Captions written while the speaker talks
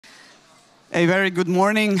A very good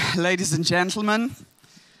morning, ladies and gentlemen,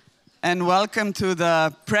 and welcome to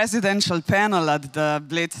the presidential panel at the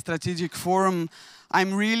Bled Strategic Forum.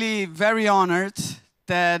 I'm really very honored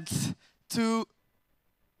that two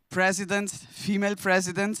presidents, female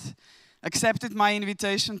presidents, accepted my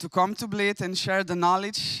invitation to come to Bled and share the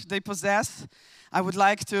knowledge they possess. I would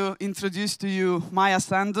like to introduce to you Maia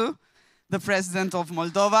Sandu, the president of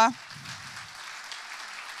Moldova.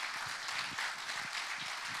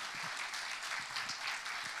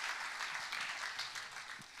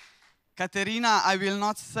 Katerina, I will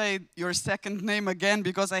not say your second name again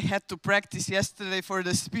because I had to practice yesterday for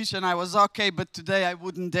the speech and I was okay, but today I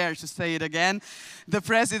wouldn't dare to say it again. The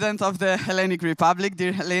President of the Hellenic Republic,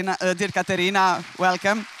 dear Katerina,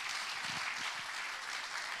 welcome.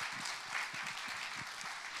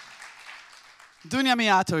 Dunja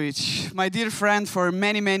Mijatović, my dear friend for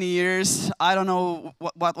many, many years. I don't know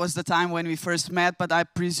what was the time when we first met, but I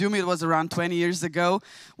presume it was around 20 years ago.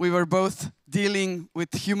 We were both dealing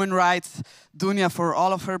with human rights. Dunja for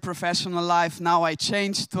all of her professional life. Now I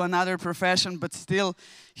changed to another profession, but still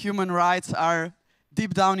human rights are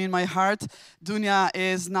deep down in my heart. Dunja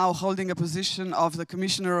is now holding a position of the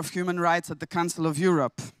Commissioner of Human Rights at the Council of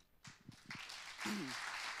Europe.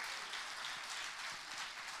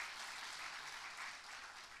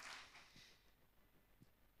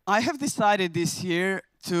 I have decided this year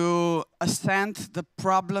to ascend the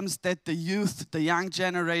problems that the youth, the young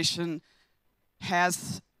generation,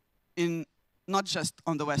 has in not just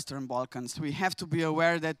on the Western Balkans. We have to be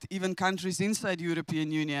aware that even countries inside the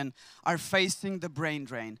European Union are facing the brain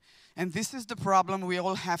drain. And this is the problem we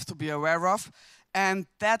all have to be aware of. And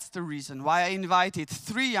that's the reason why I invited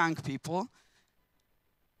three young people.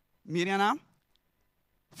 Mirjana,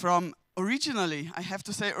 from originally, I have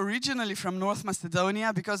to say originally from North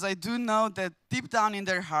Macedonia, because I do know that deep down in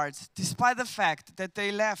their hearts, despite the fact that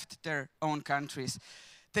they left their own countries,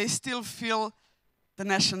 they still feel the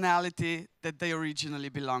nationality that they originally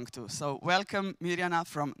belonged to. So welcome, Mirjana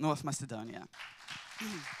from North Macedonia.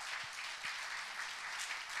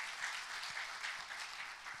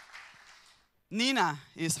 Nina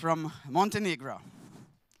is from Montenegro.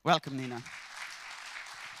 Welcome, Nina.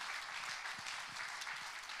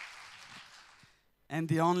 And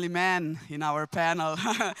the only man in our panel.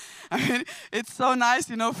 I mean, it's so nice,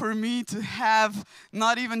 you know, for me to have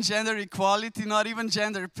not even gender equality, not even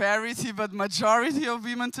gender parity, but majority of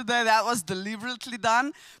women today. That was deliberately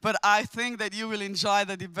done, but I think that you will enjoy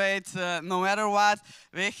the debate no matter what.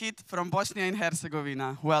 Vehit from Bosnia and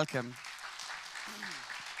Herzegovina. Welcome.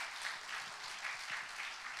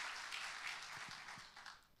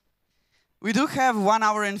 We do have 1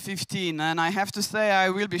 hour and 15, and I have to say I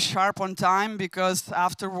will be sharp on time because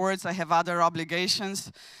afterwards I have other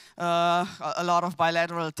obligations, a lot of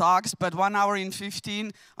bilateral talks, but 1 hour and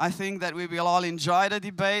 15, I think that we will all enjoy the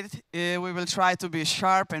debate. We will try to be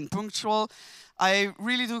sharp and punctual. I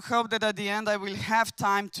really do hope that at the end I will have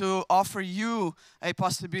time to offer you a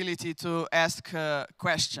possibility to ask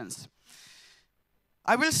questions.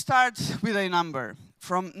 I will start with a number.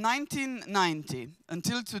 From 1990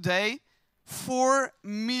 until today, 4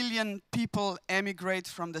 million people emigrate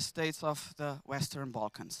from the states of the Western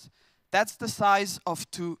Balkans. That's the size of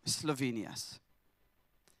 2 Slovenias.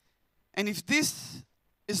 And if this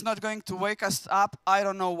is not going to wake us up, I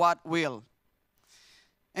don't know what will.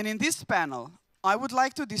 And in this panel, I would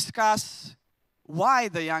like to discuss why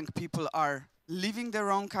the young people are leaving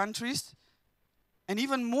their own countries, and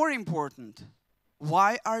even more important,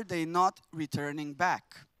 why are they not returning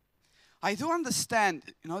back? I do understand,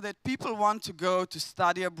 you know, that people want to go to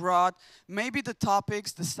study abroad, maybe the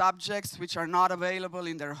topics, the subjects which are not available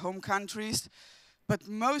in their home countries, but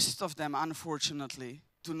most of them, unfortunately,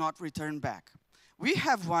 do not return back. We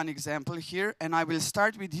have one example here, and I will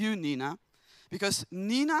start with you, Nina, because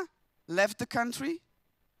Nina left the country,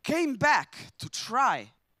 came back to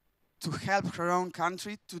try to help her own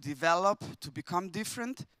country to develop, to become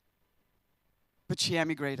different, but she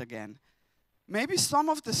emigrated again. Maybe some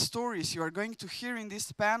of the stories you are going to hear in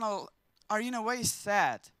this panel are in a way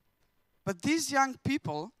sad, but these young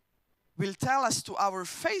people will tell us to our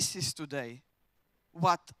faces today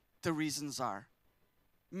what the reasons are.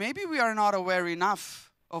 Maybe we are not aware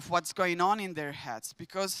enough of what's going on in their heads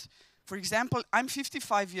because, for example, I'm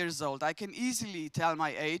 55 years old. I can easily tell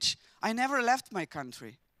my age. I never left my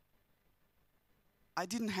country. I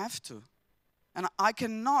didn't have to. And I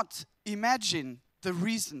cannot imagine the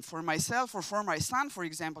reason for myself or for my son, for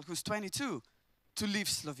example, who's 22, to leave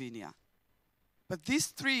Slovenia. But these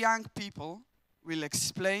three young people will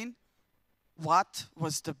explain what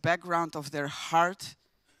was the background of their heart,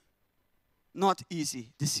 not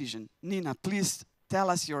easy decision. Nina, please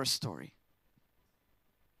tell us your story.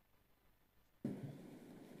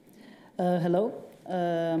 Hello,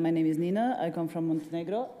 my name is Nina. I come from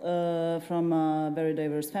Montenegro, from a very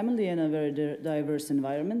diverse family and a very diverse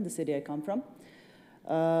environment, the city I come from.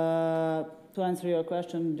 To answer your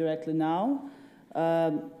question directly now,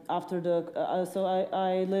 so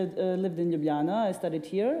I lived in Ljubljana. I studied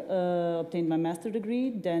here, obtained my master's degree.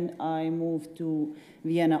 Then I moved to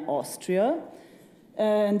Vienna, Austria.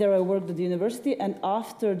 And there I worked at the university, and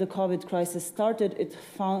after the COVID crisis started,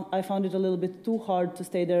 I found it a little bit too hard to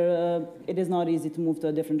stay there. It is not easy to move to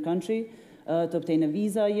a different country, to obtain a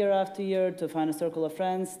visa year after year, to find a circle of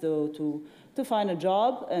friends, to find a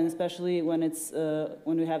job, and especially when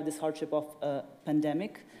we have this hardship of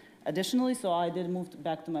pandemic. Additionally, so I did move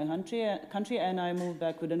back to my country, and I moved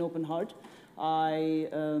back with an open heart. I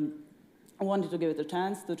wanted to give it a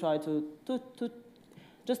chance to try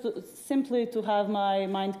simply to have my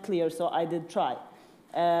mind clear, so I did try.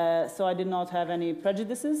 So I did not have any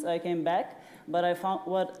prejudices. I came back, but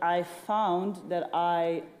I found that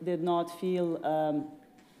I did not feel,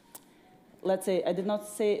 let's say, I did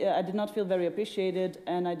not feel very appreciated,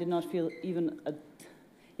 and I did not feel even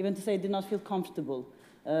to say, did not feel comfortable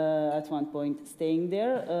at one point staying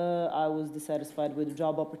there. I was dissatisfied with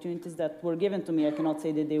job opportunities that were given to me. I cannot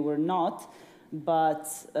say that they were not, but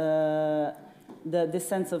the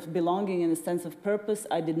sense of belonging and the sense of purpose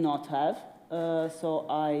I did not have. So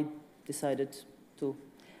I decided to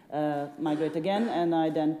migrate again, and I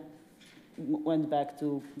then went back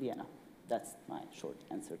to Vienna. That's my short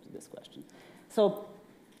answer to this question. So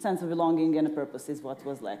sense of belonging and a purpose is what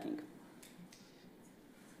was lacking.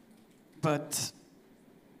 But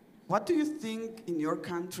what do you think in your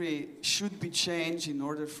country should be changed in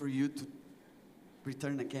order for you to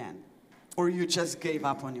return again? Or you just gave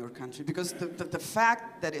up on your country? Because the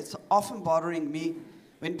fact that it's often bothering me,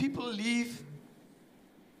 when people leave,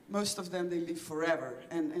 most of them, they leave forever.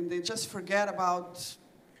 And they just forget about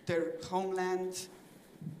their homeland.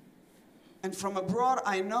 And from abroad,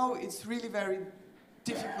 I know it's really very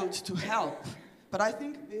difficult to help. But I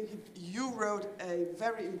think you wrote a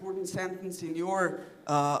very important sentence in your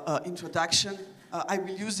introduction. I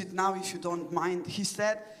will use it now if you don't mind. He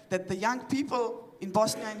said that the young people in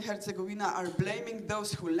Bosnia and Herzegovina are blaming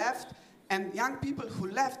those who left, and young people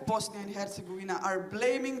who left Bosnia and Herzegovina are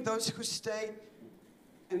blaming those who stay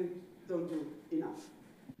and don't do enough.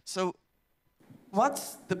 So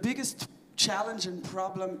what's the biggest challenge and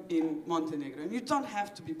problem in Montenegro? And you don't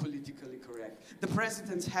have to be politically correct. The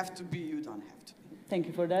presidents have to be, you don't have to be. Thank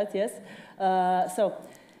you for that, yes. So,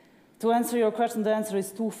 to answer your question, the answer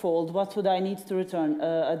is twofold. What would I need to return?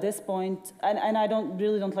 At this point, and I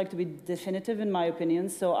really don't like to be definitive in my opinion,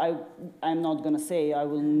 so I'm not going to say I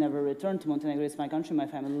will never return to Montenegro. It's my country, my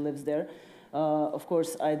family lives there. Of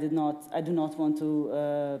course, I do not want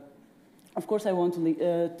to, of course I want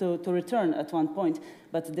to return at one point,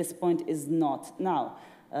 but this point is not now.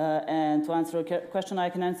 And to answer a question, I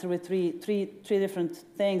can answer with three different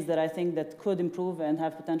things that I think that could improve and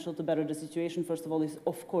have potential to better the situation. First of all is,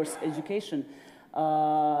 of course, education.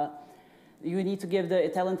 You need to give the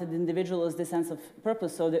talented individuals this sense of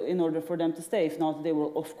purpose so that in order for them to stay. If not, they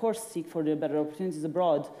will, of course, seek for the better opportunities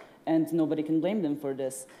abroad, and nobody can blame them for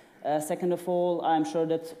this. Second of all, I'm sure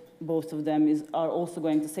that both of them are also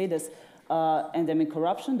going to say this, endemic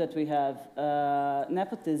corruption that we have,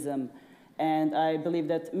 nepotism. And I believe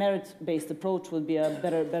that merit-based approach would be a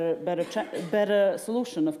better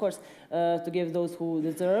solution, of course, to give those who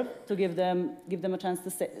deserve, to give them a chance to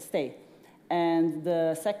stay. And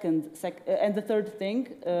the third thing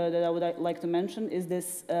that I would like to mention is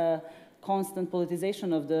this constant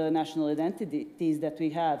politicization of the national identities that we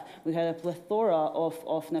have. We had a plethora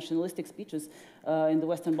of nationalistic speeches in the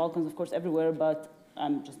Western Balkans, of course, everywhere, but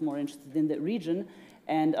I'm just more interested in the region.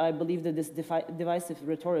 And I believe that this divisive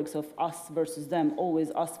rhetoric of us versus them, always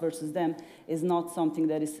us versus them, is not something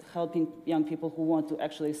that is helping young people who want to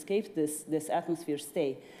actually escape this atmosphere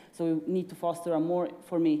stay. So we need to foster a more,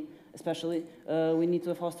 for me especially, we need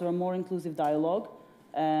to foster a more inclusive dialogue.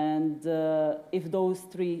 And if those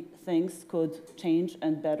three things could change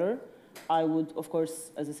and better, I would, of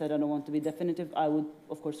course, as I said, I don't want to be definitive. I would,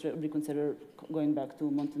 of course, reconsider going back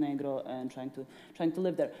to Montenegro and trying to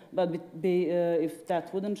live there. But if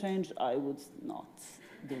that wouldn't change, I would not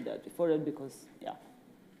do that before that because, yeah.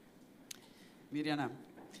 Mirjana,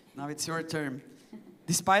 now it's your turn.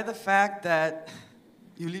 Despite the fact that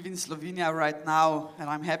you live in Slovenia right now, and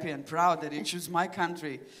I'm happy and proud that you choose my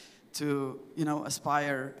country to,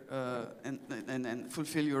 aspire and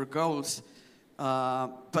fulfill your goals.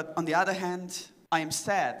 But on the other hand, I am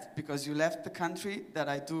sad because you left the country that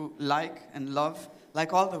I do like and love,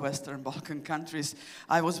 like all the Western Balkan countries.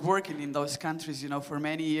 I was working in those countries, for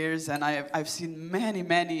many years, and I've seen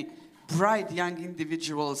many bright young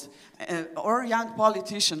individuals or young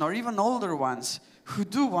politicians or even older ones who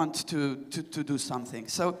do want to do something.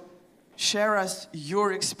 So share us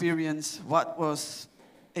your experience. What was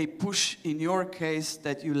a push in your case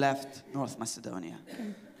that you left North Macedonia?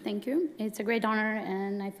 Okay. Thank you. It's a great honor,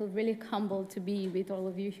 and I feel really humbled to be with all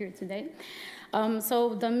of you here today.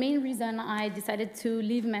 So the main reason I decided to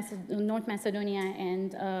leave North Macedonia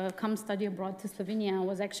and come study abroad to Slovenia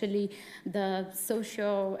was actually the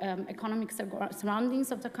socio-economic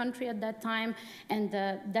surroundings of the country at that time, and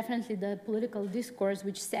definitely the political discourse,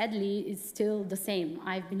 which sadly is still the same.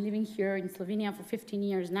 I've been living here in Slovenia for 15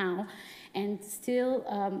 years now, and still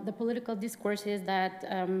the political discourses that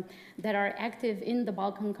are active in the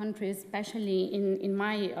Balkan countries, especially in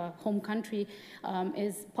my home country,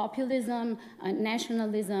 is populism,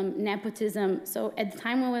 nationalism, nepotism. So at the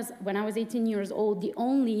time when I was 18 years old, the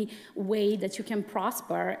only way that you can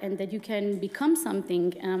prosper and that you can become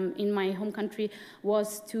something in my home country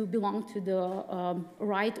was to belong to the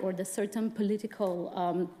right or the certain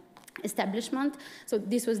political establishment. So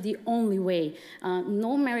this was the only way.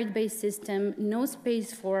 No merit-based system, no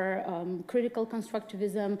space for critical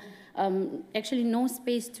constructivism, actually no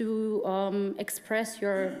space to express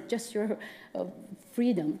your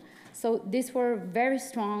freedom. So these were very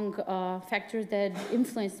strong factors that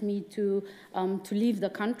influenced me to leave the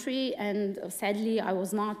country, and sadly I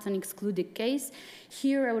was not an excluded case.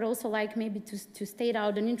 Here I would also like maybe to state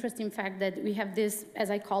out an interesting fact that we have this, as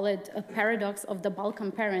I call it, a paradox of the Balkan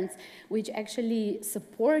parents, which actually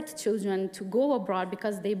support children to go abroad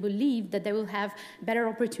because they believe that they will have better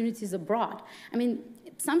opportunities abroad. I mean,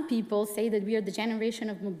 some people say that we are the generation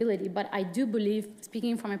of mobility, but I do believe,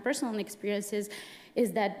 speaking from my personal experiences,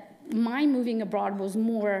 is that my moving abroad was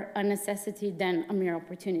more a necessity than a mere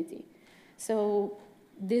opportunity. So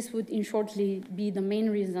this would, in shortly, be the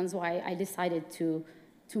main reasons why I decided to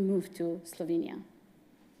move to Slovenia.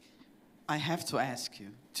 I have to ask you,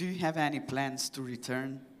 do you have any plans to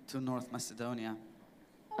return to North Macedonia?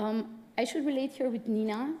 I should relate here with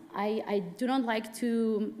Nina. I do not like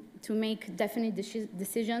to make definite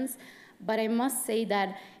decisions, but I must say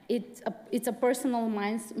that it's a personal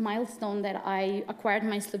milestone that I acquired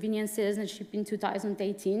my Slovenian citizenship in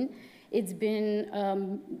 2018. It's been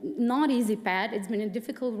not easy path. It's been a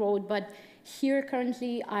difficult road, but here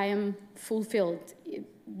currently I am fulfilled.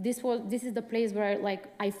 This is the place where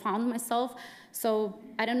I found myself. So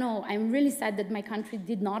I don't know. I'm really sad that my country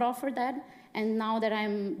did not offer that. And now that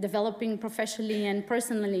I'm developing professionally and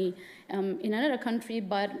personally in another country,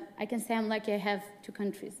 but I can say I'm lucky I have two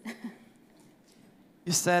countries.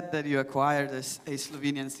 You said that you acquired a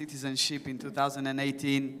Slovenian citizenship in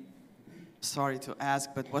 2018. Sorry to ask,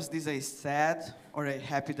 but was this a sad or a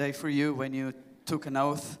happy day for you when you took an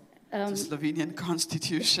oath to the Slovenian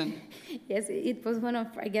constitution? Yes, it was one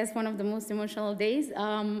of the most emotional days.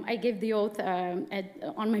 I gave the oath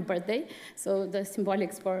on my birthday, so the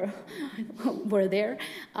symbolics were there.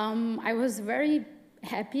 I was very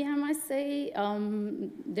happy, I must say.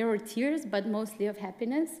 There were tears, but mostly of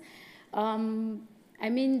happiness. I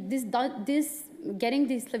mean, getting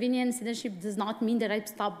the Slovenian citizenship does not mean that I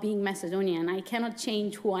stopped being Macedonian. I cannot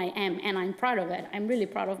change who I am, and I'm proud of it. I'm really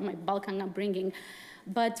proud of my Balkan upbringing.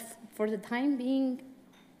 But for the time being,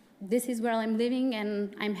 this is where I'm living,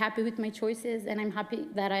 and I'm happy with my choices, and I'm happy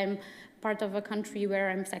that I'm part of a country where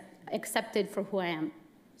I'm accepted for who I am.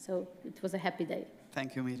 So it was a happy day.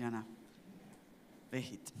 Thank you, Mirjana.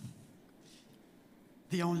 Vehit.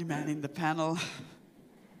 The only man in the panel.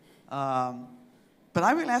 But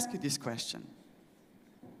I will ask you this question.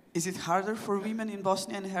 Is it harder for women in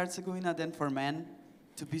Bosnia and Herzegovina than for men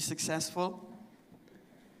to be successful?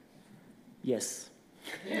 Yes.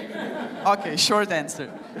 Okay, short answer.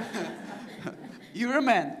 You're a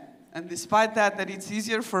man, and despite that it's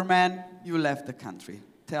easier for men, you left the country.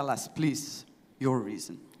 Tell us, please, your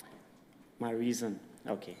reason. My reason,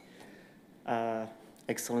 okay.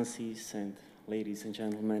 Excellencies and ladies and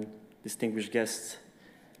gentlemen, distinguished guests,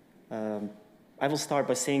 I will start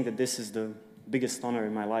by saying that this is the biggest honor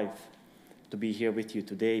in my life to be here with you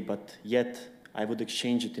today, but yet I would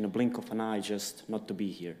exchange it in a blink of an eye just not to be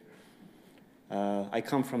here. I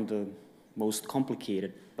come from the most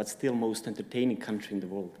complicated, but still most entertaining country in the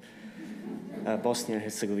world, Bosnia and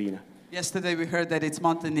Herzegovina. Yesterday we heard that it's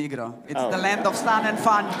Montenegro. It's the land of sun and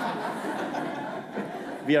fun.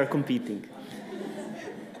 We are competing.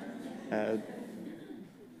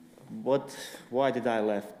 Why did I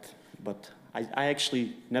left? But I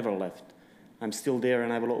actually never left. I'm still there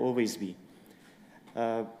and I will always be.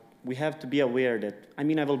 We have to be aware that, I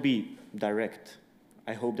will be direct.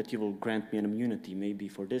 I hope that you will grant me an immunity maybe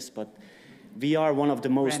for this, but we are one of the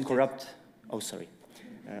most corrupt,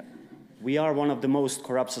 we are one of the most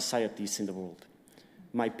corrupt societies in the world.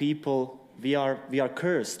 My people, we are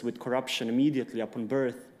cursed with corruption immediately upon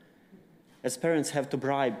birth, as parents have to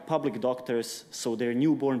bribe public doctors so their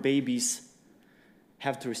newborn babies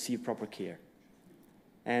have to receive proper care.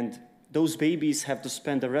 And those babies have to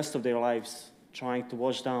spend the rest of their lives trying to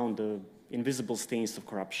wash down the invisible stains of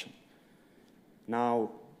corruption. Now,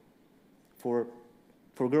 for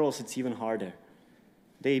girls, it's even harder.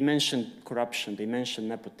 They mentioned corruption, they mentioned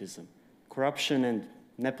nepotism. Corruption and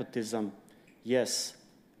nepotism, yes,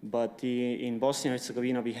 but in Bosnia and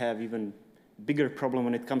Herzegovina we have even bigger problem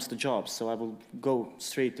when it comes to jobs, so I will go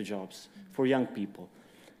straight to jobs for young people.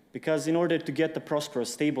 Because in order to get a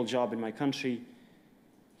prosperous, stable job in my country,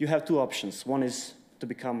 you have two options. One is to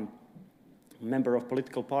become a member of a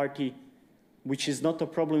political party, which is not a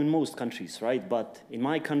problem in most countries, right? But in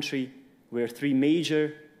my country, we are three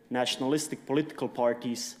major nationalistic political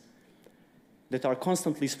parties that are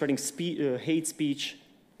constantly spreading hate speech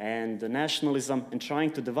and nationalism and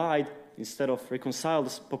trying to divide instead of reconcile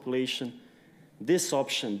this population. This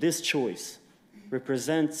option, this choice,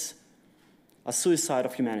 represents a suicide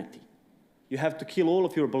of humanity. You have to kill all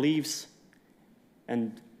of your beliefs,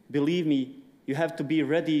 and believe me, you have to be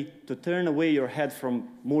ready to turn away your head from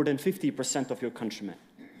more than 50% of your countrymen.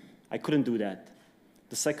 I couldn't do that.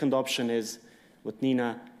 The second option is what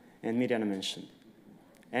Nina and Mirjana mentioned.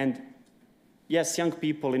 And yes, young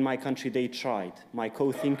people in my country, they tried. My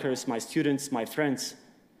co-thinkers, my students, my friends,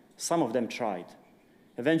 some of them tried.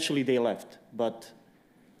 Eventually they left, but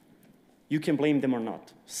you can blame them or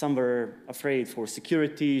not. Some were afraid for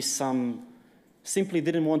security, some simply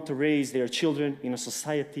didn't want to raise their children in a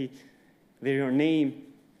society where your name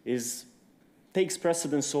takes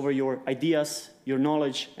precedence over your ideas, your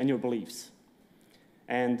knowledge, and your beliefs.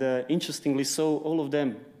 And interestingly so, all of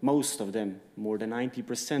them, most of them, more than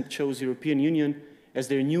 90%, chose European Union as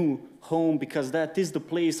their new home because that is the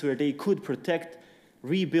place where they could protect,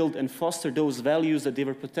 rebuild, and foster those values that they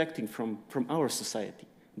were protecting from our society.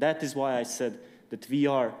 That is why I said that we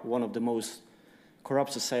are one of the most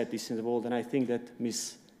corrupt societies in the world, and I think that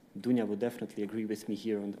Ms. Dunja would definitely agree with me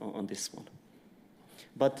here on this one.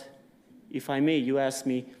 But if I may, you asked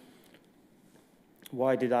me,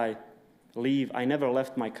 why did I leave? I never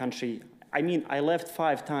left my country. I mean, I left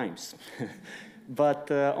 5 times, but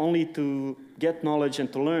only to get knowledge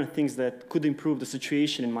and to learn things that could improve the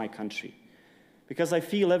situation in my country. Because I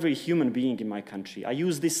feel every human being in my country. I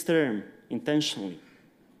use this term intentionally,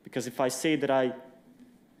 because if I say that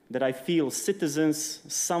I feel citizens,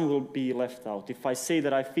 some will be left out. If I say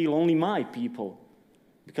that I feel only my people,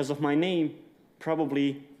 because of my name,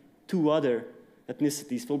 probably 2 other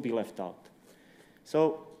ethnicities will be left out.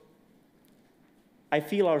 So I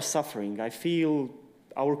feel our suffering, I feel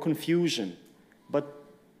our confusion, but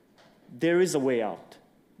there is a way out.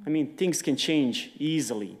 I mean, things can change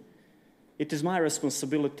easily. It is my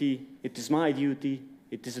responsibility, it is my duty,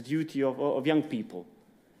 it is a duty of young people.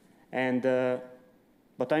 And,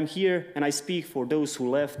 but I'm here and I speak for those who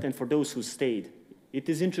left and for those who stayed. It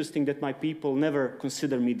is interesting that my people never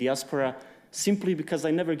consider me diaspora simply because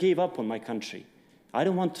I never gave up on my country. I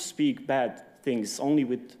don't want to speak bad things only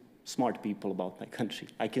with smart people about my country.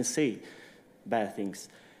 I can say bad things.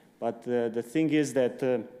 But the thing is that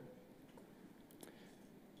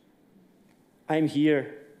I'm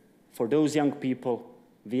here for those young people.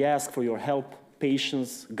 We ask for your help,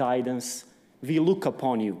 patience, guidance. We look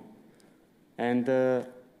upon you. And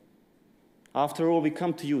after all, we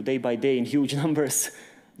come to you day by day in huge numbers,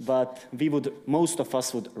 but most of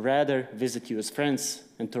us would rather visit you as friends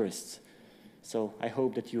and tourists. So I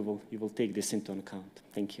hope that you will take this into account.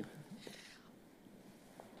 Thank you.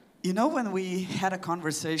 You know, when we had a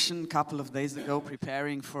conversation a couple of days ago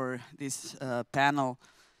preparing for this panel,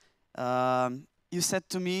 you said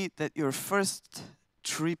to me that your first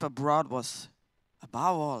trip abroad was,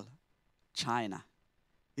 above all, China.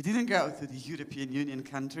 You didn't go to the European Union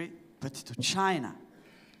country, but to China.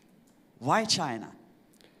 Why China?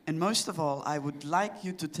 And most of all, I would like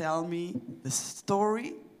you to tell me the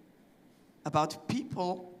story about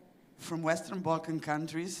people from Western Balkan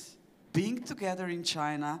countries being together in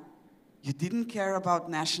China. You didn't care about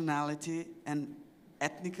nationality and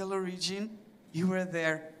ethnical origin. You were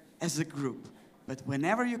there as a group. But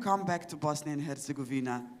whenever you come back to Bosnia and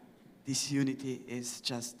Herzegovina, this unity is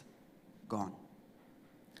just gone.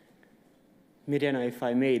 Mirjana, if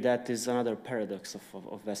I may, that is another paradox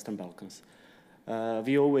of Western Balkans.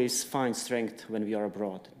 We always find strength when we are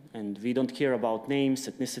abroad, and we don't care about names,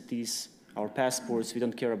 ethnicities, our passports, we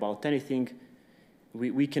don't care about anything.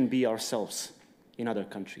 We can be ourselves in other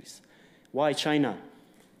countries. Why China?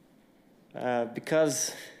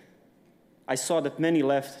 Because I saw that many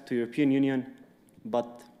left to European Union,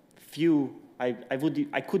 but few,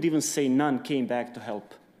 I could even say none, came back to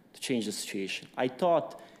help to change the situation. I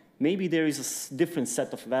thought maybe there is a different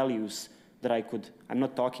set of values that I could, I'm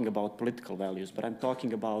not talking about political values, but I'm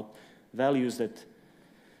talking about values that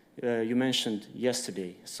you mentioned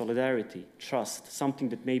yesterday, solidarity, trust, something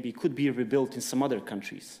that maybe could be rebuilt in some other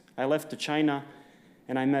countries. I left to China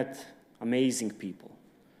and I met amazing people.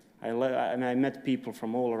 I met people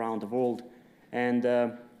from all around the world.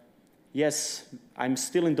 And yes, I'm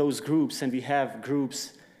still in those groups, and we have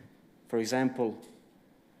groups, for example,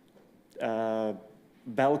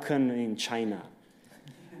 Balkan in China.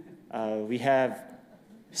 We have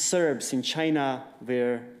Serbs in China,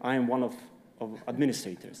 where I am one of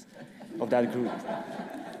administrators of that group.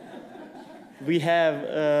 We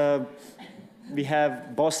have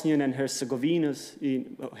Bosnian and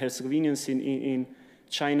Herzegovinians in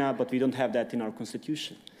China, but we don't have that in our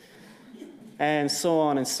constitution. And so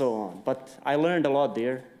on and so on. But I learned a lot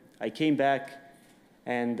there. I came back,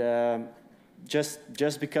 and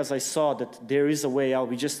just because I saw that there is a way out,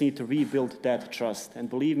 we just need to rebuild that trust. And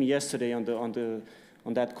believe me, yesterday on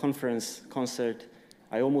that concert,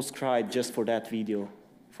 I almost cried just for that video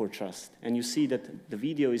for trust. And you see that the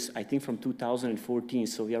video is, I think, from 2014,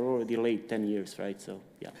 so we are already late 10 years, right? So,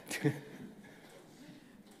 yeah.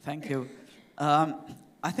 Thank you.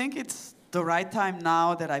 I think it's the right time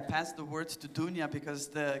now that I pass the word to Dunja, because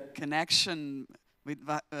the connection with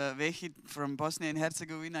Vehid from Bosnia and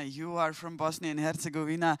Herzegovina, you are from Bosnia and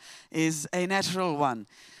Herzegovina, is a natural one.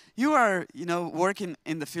 You are, working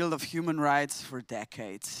in the field of human rights for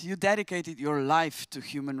decades. You dedicated your life to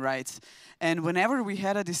human rights. And whenever we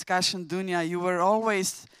had a discussion, Dunja, you were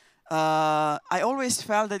always, I always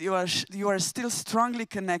felt that you are still strongly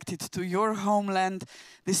connected to your homeland,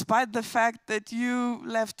 despite the fact that you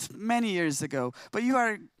left many years ago. But you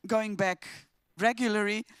are going back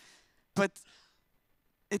regularly, but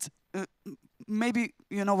it's maybe,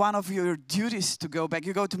 one of your duties to go back.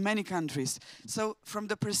 You go to many countries. So from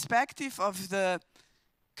the perspective of the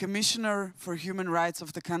Commissioner for Human Rights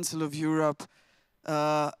of the Council of Europe,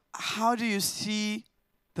 how do you see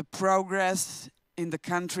the progress in the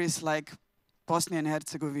countries like Bosnia and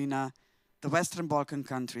Herzegovina, the Western Balkan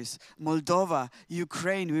countries, Moldova,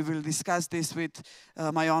 Ukraine? We will discuss this with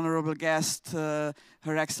my honorable guest, Her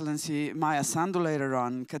Excellency Maia Sandu, later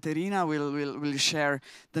on. Katerina will share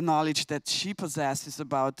the knowledge that she possesses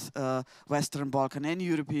about Western Balkan and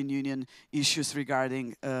European Union issues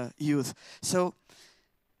regarding youth. So,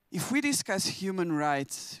 if we discuss human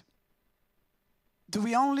rights, do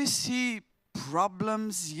we only see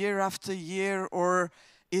problems year after year, or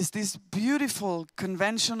is this beautiful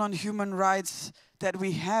Convention on Human Rights that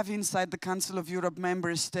we have inside the Council of Europe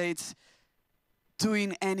member states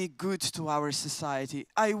doing any good to our society?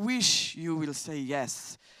 I wish you will say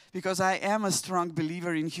yes, because I am a strong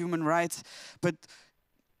believer in human rights, but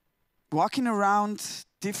walking around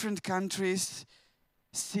different countries,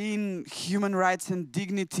 seeing human rights and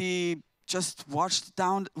dignity just washed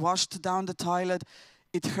down the toilet,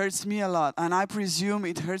 it hurts me a lot, and I presume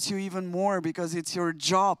it hurts you even more because it's your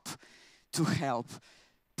job to help.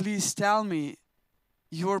 Please tell me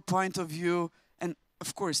your point of view, and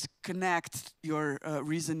of course connect your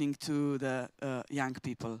reasoning to the young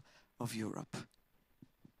people of Europe.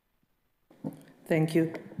 Thank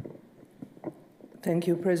you. Thank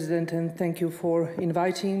you, President, and thank you for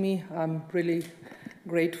inviting me. I'm really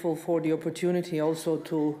grateful for the opportunity also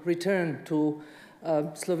to return to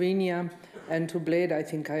Slovenia and to Bled. I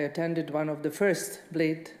think I attended one of the first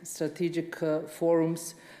Bled strategic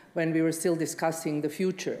forums when we were still discussing the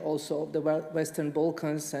future also of the Western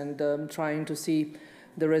Balkans and trying to see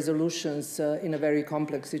the resolutions in a very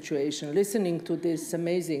complex situation. Listening to these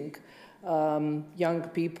amazing young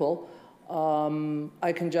people,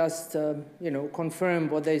 I can just confirm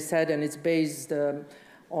what they said, and it's based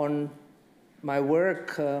on my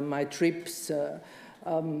work, my trips.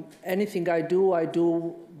 Anything I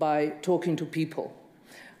do by talking to people.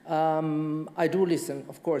 I do listen,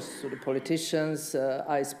 of course, to the politicians,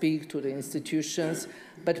 I speak to the institutions,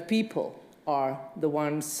 but people are the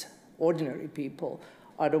ones, ordinary people,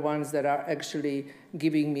 are the ones that are actually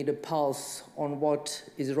giving me the pulse on what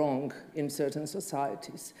is wrong in certain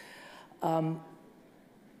societies.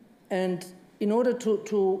 And in order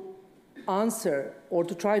to answer or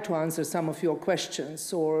to try to answer some of your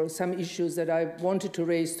questions or some issues that I wanted to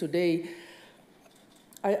raise today,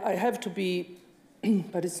 I have to be,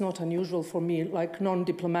 but it's not unusual for me, like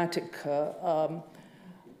non-diplomatic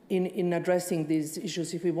in addressing these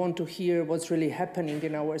issues if we want to hear what's really happening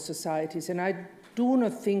in our societies. And I do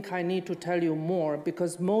not think I need to tell you more,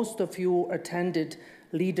 because most of you attended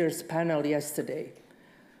leaders' panel yesterday.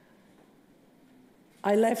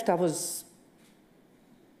 I left, I was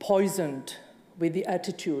poisoned with the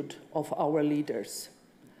attitude of our leaders.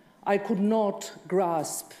 I could not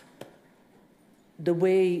grasp the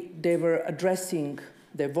way they were addressing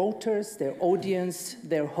their voters, their audience,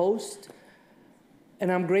 their host.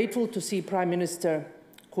 And I'm grateful to see Prime Minister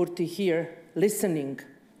Kurti here listening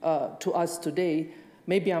to us today.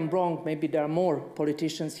 Maybe I'm wrong, maybe there are more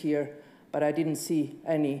politicians here, but I didn't see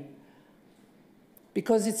any.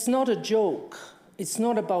 Because it's not a joke. It's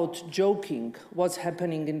not about joking what's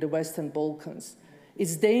happening in the Western Balkans.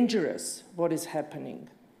 It's dangerous what is happening.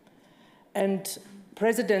 And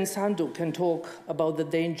President Sandu can talk about the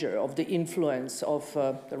danger of the influence of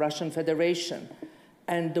the Russian Federation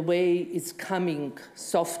and the way it's coming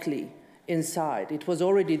softly inside. It was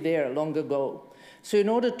already there long ago. So in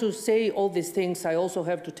order to say all these things, I also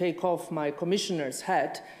have to take off my commissioner's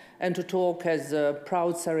hat and to talk as a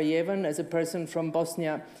proud Sarajevan, as a person from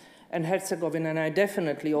Bosnia and Herzegovina, and I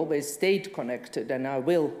definitely always stayed connected, and I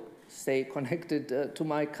will stay connected to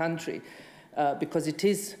my country, because it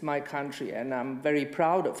is my country, and I'm very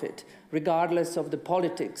proud of it, regardless of the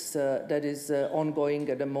politics that is ongoing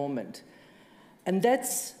at the moment. And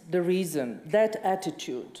that's the reason, that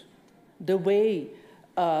attitude, the way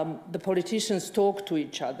the politicians talk to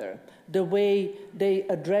each other, the way they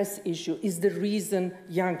address issues, is the reason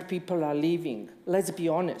young people are leaving. Let's be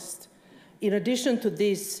honest. In addition to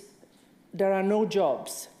this, there are no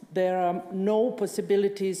jobs. There are no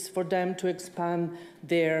possibilities for them to expand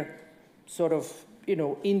their sort of,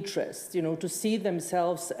 interest, to see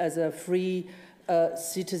themselves as a free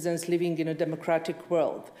citizens living in a democratic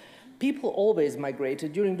world. People always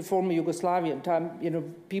migrated. During the former Yugoslavian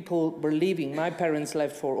time, people were leaving. My parents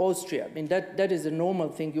left for Austria. I mean, that is a normal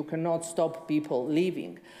thing. You cannot stop people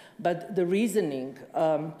leaving. But the reasoning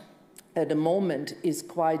at the moment is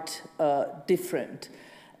quite different.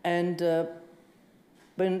 And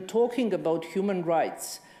when talking about human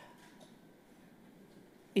rights,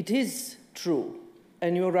 it is true,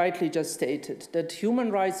 and you rightly just stated, that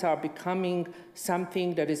human rights are becoming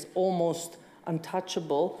something that is almost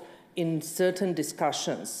untouchable in certain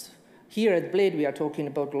discussions. Here at Blade, we are talking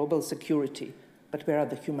about global security, but where are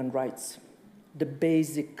the human rights? The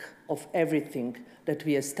basic of everything that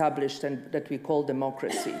we established and that we call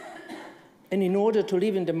democracy. And in order to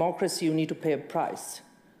live in democracy, you need to pay a price.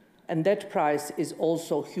 And that price is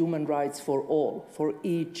also human rights for all, for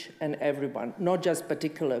each and everyone, not just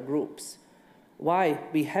particular groups. Why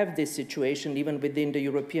we have this situation even within the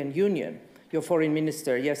European Union? Your foreign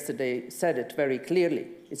minister yesterday said it very clearly.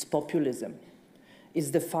 It's populism.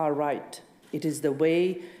 It's the far right. It is the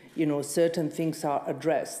way, certain things are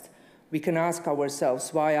addressed. We can ask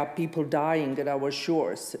ourselves, why are people dying at our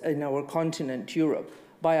shores in our continent, Europe?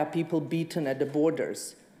 Why are people beaten at the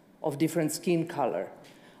borders of different skin color?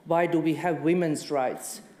 Why do we have women's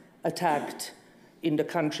rights attacked in the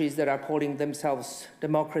countries that are calling themselves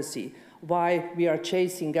democracy? Why we are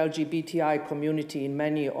chasing LGBTI community in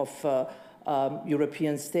many of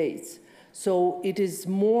European states? So it is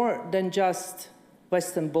more than just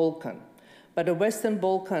Western Balkan. But the Western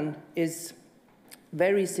Balkan is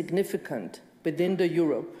very significant within the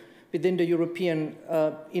European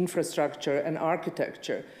infrastructure and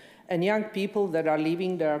architecture. And young people that are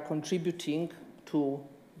leaving, that are contributing to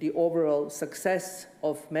the overall success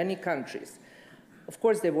of many countries. Of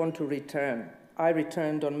course, they want to return. I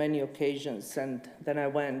returned on many occasions, and then I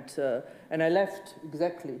went, and I left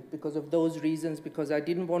exactly because of those reasons, because I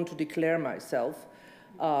didn't want to declare myself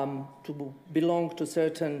to belong to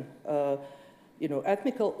certain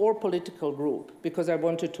ethnical or political group, because I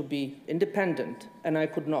wanted to be independent, and I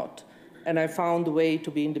could not. And I found a way to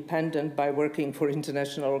be independent by working for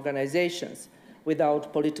international organizations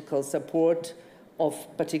without political support of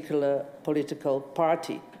particular political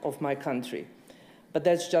party of my country. But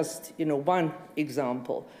that's just, one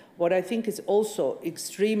example. What I think is also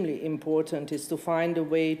extremely important is to find a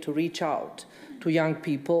way to reach out to young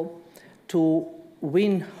people, to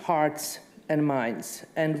win hearts and minds.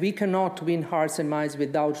 And we cannot win hearts and minds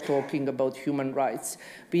without talking about human rights.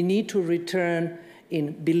 We need to return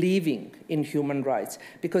in believing in human rights,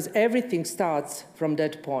 because everything starts from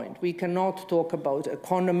that point. We cannot talk about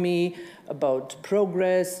economy, about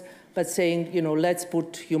progress, but saying, let's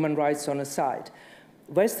put human rights on a side.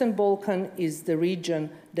 Western Balkan is the region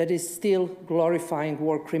that is still glorifying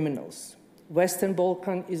war criminals. Western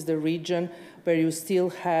Balkan is the region where you still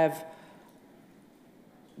have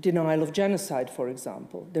denial of genocide, for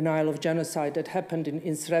example, denial of genocide that happened in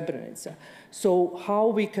Srebrenica. So how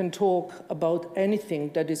we can talk about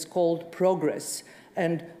anything that is called progress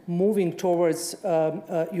and moving towards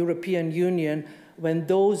European Union when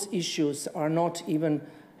those issues are not even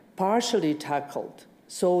partially tackled.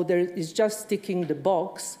 So there is just ticking the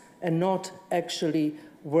box and not actually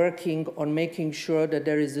working on making sure that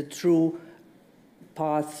there is a true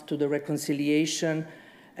path to the reconciliation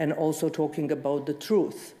and also talking about the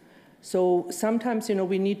truth. So sometimes,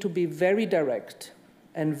 we need to be very direct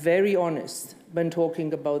and very honest when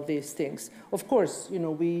talking about these things. Of course,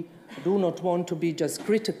 we do not want to be just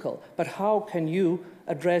critical, but how can you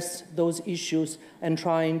address those issues and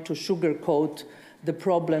trying to sugarcoat the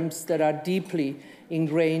problems that are deeply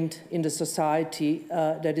ingrained in the society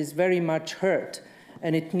that is very much hurt,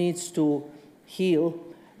 and it needs to heal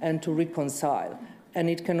and to reconcile. And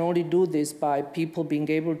it can only do this by people being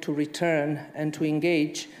able to return and to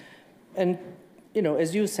engage. And,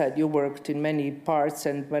 as you said, you worked in many parts,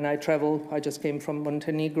 and when I travel, I just came from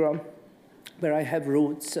Montenegro, where I have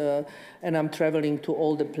roots, and I'm traveling to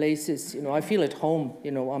all the places. I feel at home.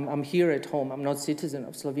 I'm here at home. I'm not a citizen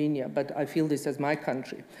of Slovenia, but I feel this as my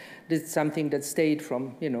country. This is something that stayed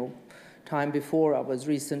from, time before. I was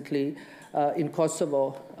recently in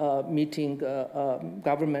Kosovo meeting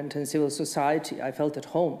government and civil society. I felt at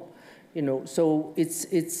home. So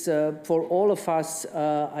it's for all of us,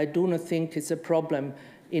 I do not think it's a problem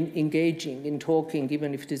in engaging, in talking,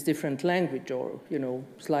 even if it is different language or,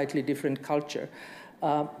 slightly different culture.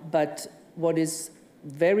 But what is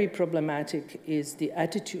very problematic is the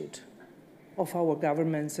attitude of our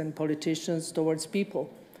governments and politicians towards people,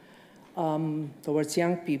 towards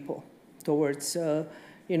young people, towards,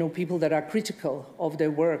 people that are critical of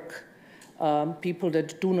their work, people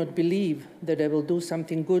that do not believe that they will do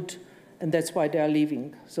something good, and that's why they are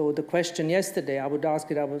leaving. So the question yesterday, I would ask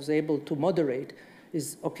it, I was able to moderate,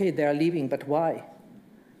 is, okay, they are leaving, but why?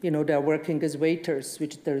 They are working as waiters,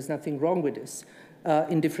 which there is nothing wrong with this,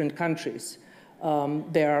 in different countries.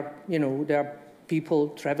 There are people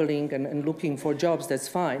traveling and looking for jobs, that's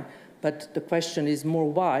fine. But the question is more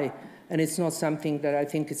why, and it's not something that I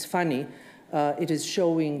think is funny. It is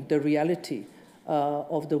showing the reality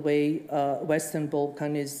of the way Western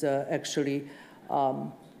Balkan is actually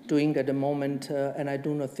doing at the moment, and I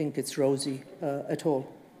do not think it's rosy at all.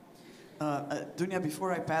 Dunja,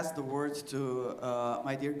 before I pass the word to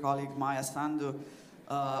my dear colleague Maia Sandu,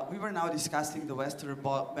 we were now discussing the Western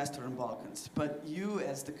Balkans, but you,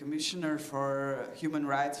 as the Commissioner for Human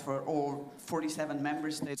Rights for all 47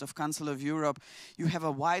 member states of Council of Europe, you have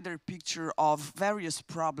a wider picture of various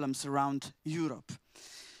problems around Europe.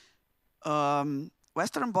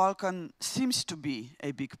 Western Balkan seems to be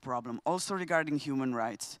a big problem, also regarding human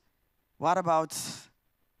rights. What about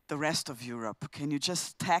the rest of Europe? Can you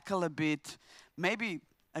just tackle a bit, maybe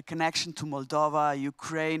a connection to Moldova,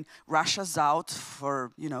 Ukraine? Russia's out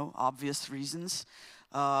for, obvious reasons.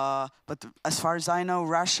 But as far as I know,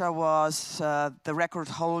 Russia was the record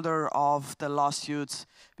holder of the lawsuits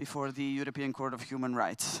before the European Court of Human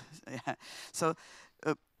Rights. So,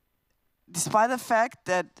 despite the fact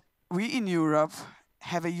that we in Europe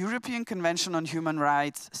have a European Convention on Human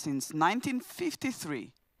Rights since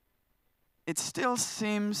 1953, it still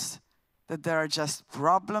seems that there are just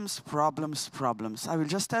problems. I will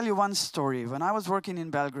just tell you one story. When I was working in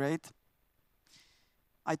Belgrade,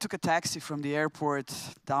 I took a taxi from the airport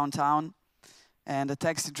downtown, and the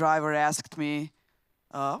taxi driver asked me,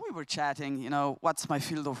 we were chatting, what's my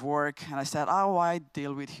field of work? And I said, I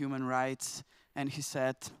deal with human rights. And he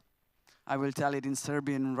said, I will tell it in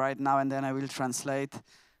Serbian right now, and then I will translate.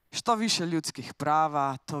 Što više ljudskih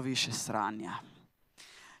prava, to više sranja.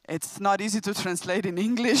 It's not easy to translate in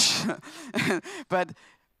English, but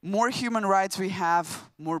more human rights we have,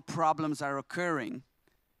 more problems are occurring.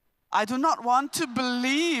 I do not want to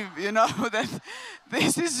believe, that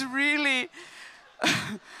this is really...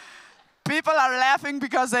 People are laughing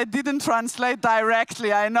because I didn't translate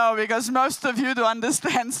directly, I know, because most of you do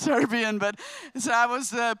understand Serbian, but so I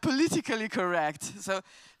was politically correct. So,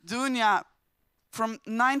 Dunja, from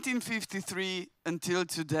 1953 until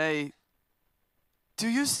today, do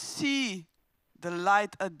you see the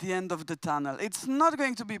light at the end of the tunnel? It's not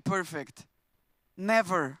going to be perfect.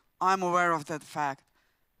 Never. I'm aware of that fact.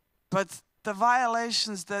 But the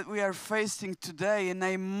violations that we are facing today in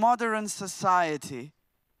a modern society,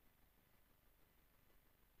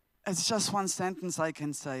 it's just one sentence I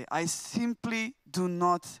can say. I simply do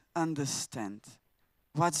not understand.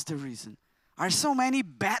 What's the reason? Are so many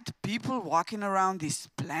bad people walking around this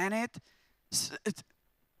planet?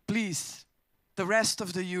 Please, the rest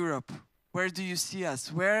of the Europe, where do you see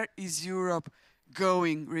us? Where is Europe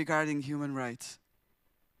going regarding human rights?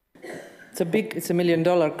 It's a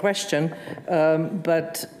million-dollar question,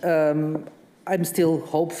 but I'm still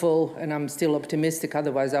hopeful and I'm still optimistic.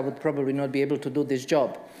 Otherwise, I would probably not be able to do this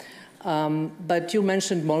job. But you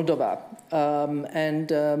mentioned Moldova,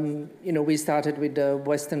 you know, we started with the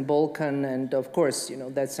Western Balkan, and of course, you know,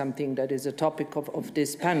 that's something that is a topic of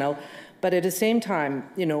this panel. But at the same time,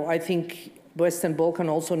 you know, I think Western Balkan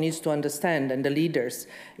also needs to understand, and the leaders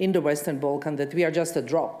in the Western Balkan, that we are just a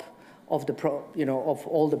drop of of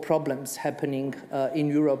all the problems happening in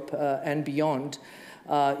Europe and beyond.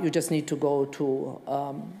 You just need to go to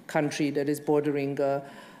a country that is bordering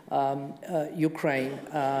Ukraine,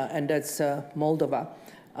 and that's Moldova.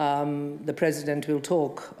 The president will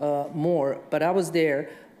talk more, but I was there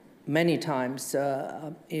many times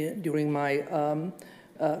during my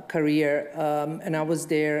career, and I was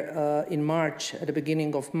there in March, at the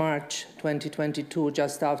beginning of March 2022,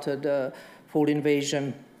 just after the full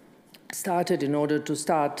invasion started, in order to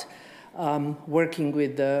start working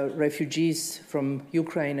with the refugees from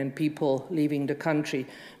Ukraine and people leaving the country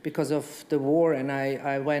because of the war. And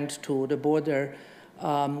I went to the border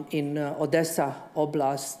in Odessa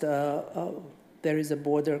Oblast. There is a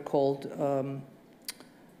border called,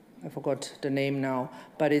 I forgot the name now,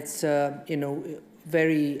 but it's, you know,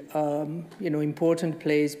 very, you know, important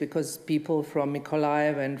place because people from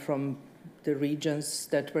Mykolaiv and from the regions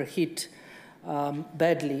that were hit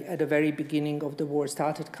badly at the very beginning of the war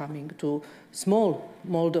started coming to small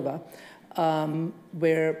Moldova,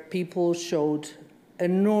 where people showed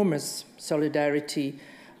enormous solidarity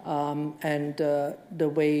and the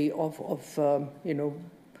way of you know,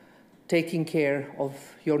 taking care of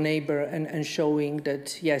your neighbor and showing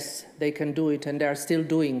that, yes, they can do it, and they are still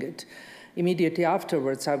doing it. Immediately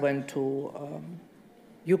afterwards, I went to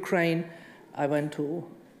Ukraine. I went to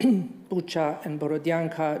Bucha and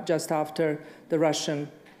Borodyanka just after the Russian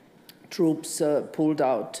troops pulled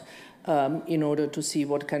out in order to see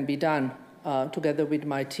what can be done together with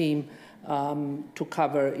my team to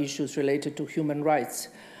cover issues related to human rights.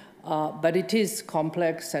 But it is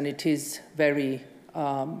complex and it is very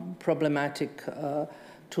problematic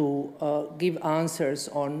to give answers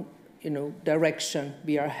on, you know, direction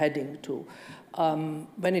we are heading to.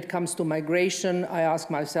 When it comes to migration, I ask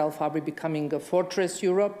myself, are we becoming a fortress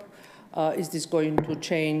Europe? Is this going to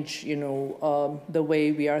change, you know, the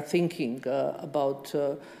way we are thinking about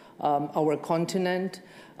our continent?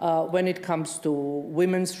 When it comes to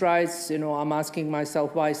women's rights, you know, I'm asking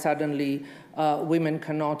myself why suddenly women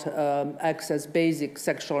cannot access basic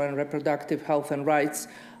sexual and reproductive health and rights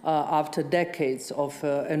after decades of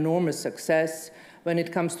enormous success. When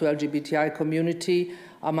it comes to LGBTI community,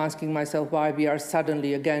 I'm asking myself why we are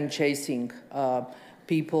suddenly again chasing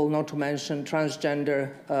people, not to mention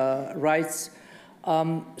transgender rights.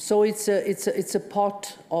 So it's a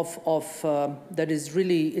pot of that is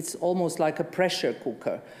really, it's almost like a pressure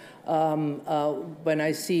cooker. When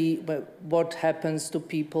I see what happens to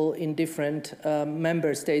people in different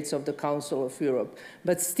member states of the Council of Europe.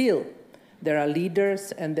 But still, there are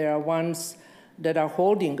leaders and there are ones that are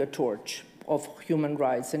holding a torch of human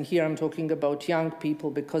rights. And here I'm talking about young people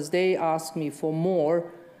because they ask me for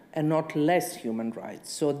more and not less human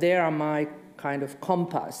rights. So they are my kind of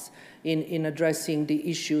compass in addressing the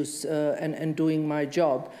issues and doing my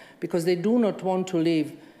job, because they do not want to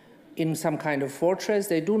live in some kind of fortress.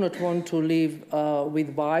 They do not want to live with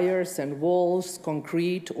wires and walls,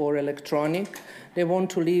 concrete or electronic. They want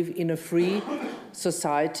to live in a free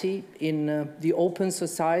society, in the open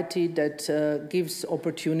society that gives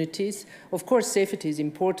opportunities. Of course, safety is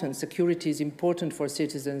important, security is important for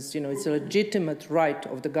citizens. You know, it's a legitimate right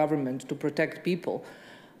of the government to protect people,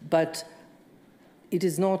 but it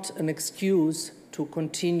is not an excuse to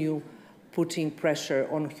continue putting pressure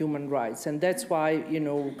on human rights. And that's why, you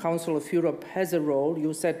know, Council of Europe has a role.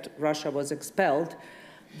 You said Russia was expelled,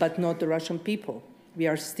 but not the Russian people. We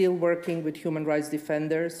are still working with human rights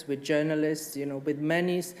defenders, with journalists, you know, with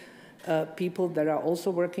many people that are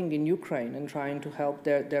also working in Ukraine and trying to help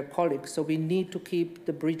their colleagues. So we need to keep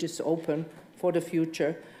the bridges open for the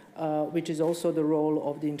future, which is also the role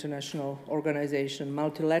of the international organization.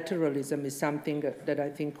 Multilateralism is something that I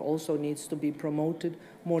think also needs to be promoted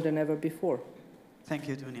more than ever before. Thank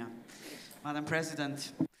you, Dunja. Madam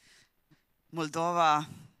President, Moldova,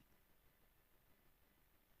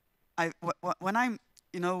 when I'm,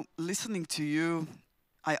 you know, listening to you,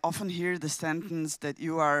 I often hear the sentence that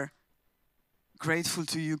you are grateful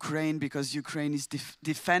to Ukraine because Ukraine is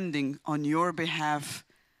defending on your behalf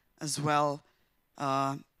as well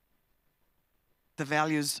the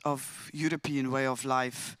values of European way of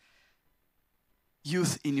life,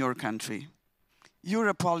 youth in your country. You're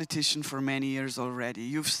a politician for many years already.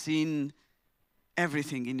 You've seen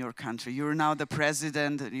everything in your country. You're now the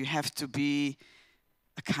president, and you have to be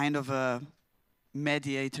a kind of a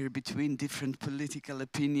mediator between different political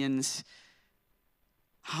opinions.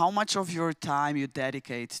 How much of your time you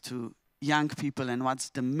dedicate to young people, and what's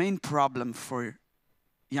the main problem for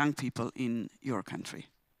young people in your country?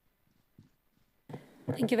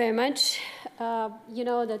 Thank you very much. You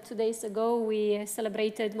know that 2 days ago we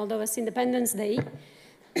celebrated Moldova's Independence Day,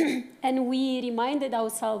 and we reminded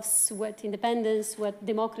ourselves what independence, what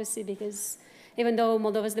democracy, because even though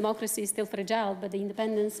Moldova's democracy is still fragile, but the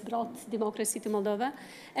independence brought democracy to Moldova,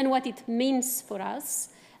 and what it means for us.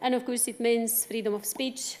 And of course, it means freedom of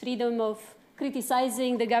speech, freedom of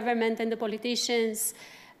criticizing the government and the politicians.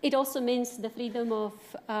 It also means the freedom of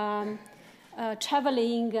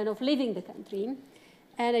traveling and of leaving the country.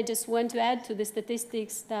 And I just want to add to the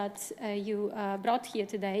statistics that you brought here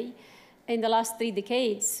today. In the last 3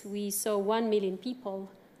 decades, we saw 1 million people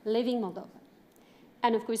leaving Moldova.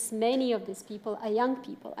 And of course, many of these people are young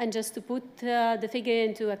people. And just to put the figure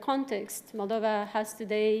into a context, Moldova has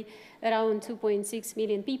today around 2.6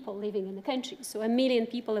 million people living in the country. So 1 million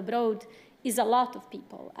people abroad is a lot of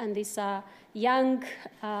people. And these are young,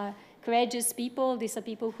 courageous people. These are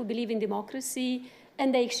people who believe in democracy.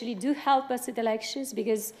 And they actually do help us at elections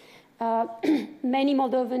because many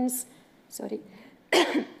Moldovans,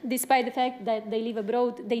 despite the fact that they live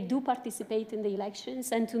abroad, they do participate in the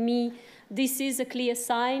elections. And to me, this is a clear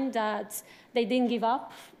sign that they didn't give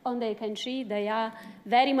up on their country. They are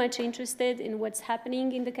very much interested in what's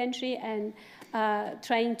happening in the country and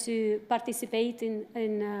trying to participate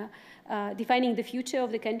in defining the future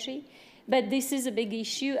of the country. But this is a big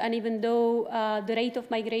issue, and even though the rate of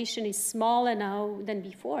migration is smaller now than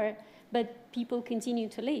before, but people continue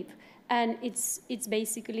to leave. And it's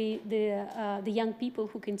basically the young people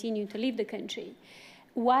who continue to leave the country.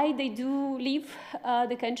 Why they do leave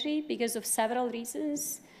the country? Because of several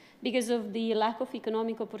reasons. Because of the lack of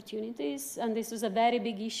economic opportunities, and this was a very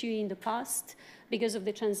big issue in the past, because of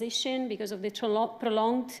the transition, because of the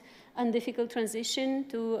prolonged and difficult transition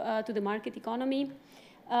to the market economy.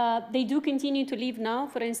 They do continue to leave now.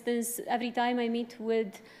 For instance, every time I meet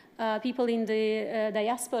with people in the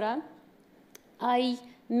diaspora, I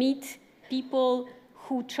meet people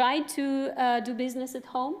who tried to do business at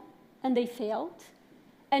home and they failed,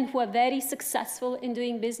 and who are very successful in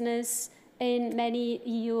doing business in many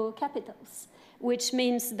EU capitals, which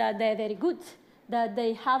means that they're very good, that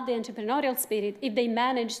they have the entrepreneurial spirit if they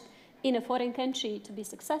managed in a foreign country to be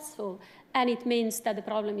successful. And it means that the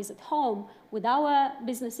problem is at home with our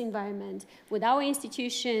business environment, with our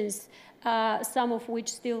institutions, some of which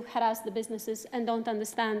still harass the businesses and don't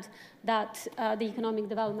understand that the economic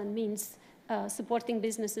development means supporting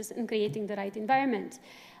businesses and creating the right environment.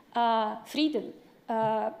 Freedom.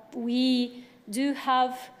 We do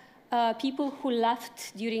have people who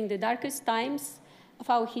left during the darkest times of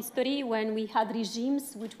our history, when we had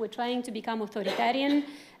regimes which were trying to become authoritarian,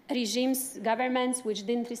 regimes, governments which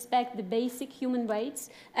didn't respect the basic human rights.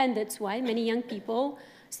 And that's why many young people,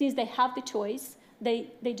 since they have the choice,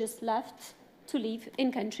 they just left to live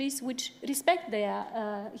in countries which respect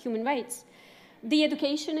their human rights. The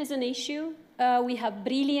education is an issue. We have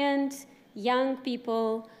brilliant young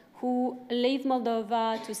people who leave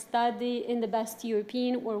Moldova to study in the best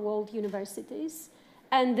European or world universities.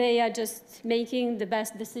 And they are just making the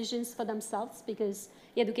best decisions for themselves because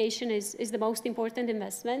education is the most important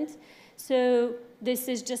investment. So this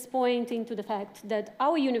is just pointing to the fact that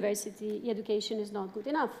our university education is not good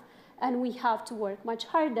enough. And we have to work much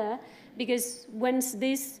harder, because once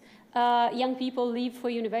these young people leave for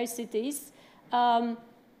universities,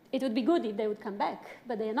 it would be good if they would come back,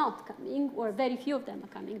 but they are not coming, or very few of them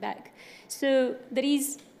are coming back. So there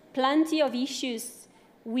is plenty of issues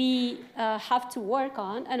we have to work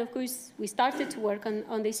on, and of course we started to work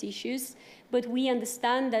on these issues, but we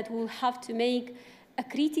understand that we'll have to make a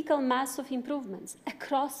critical mass of improvements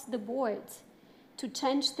across the board to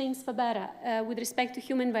change things for better with respect to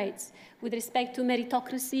human rights, with respect to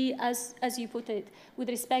meritocracy, as you put it, with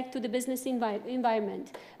respect to the business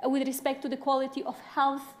environment, with respect to the quality of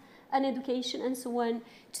health and education and so on,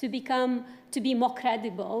 to be more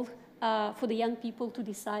credible for the young people to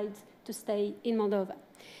decide to stay in Moldova.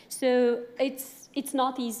 So it's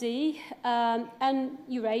not easy, and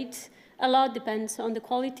you're right, a lot depends on the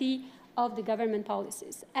quality of the government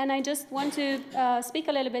policies. And I just want to speak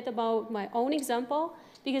a little bit about my own example,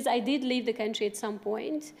 because I did leave the country at some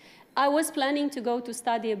point. I was planning to go to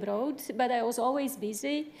study abroad, but I was always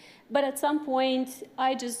busy. But at some point,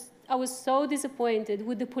 I was so disappointed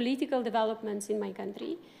with the political developments in my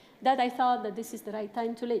country that I thought that this is the right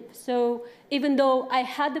time to leave. So even though I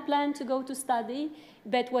had the plan to go to study,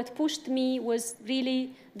 but what pushed me was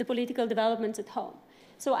really the political developments at home.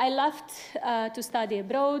 So I left to study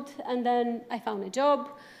abroad, and then I found a job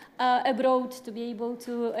abroad to be able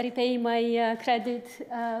to repay my credit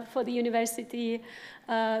for the university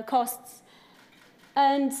costs.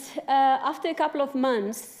 And after a couple of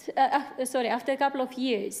months, after a couple of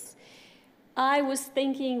years, I was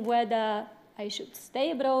thinking whether I should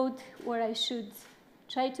stay abroad or I should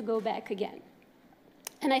try to go back again.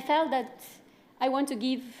 And I felt that I want to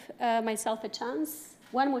give myself a chance,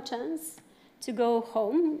 one more chance, to go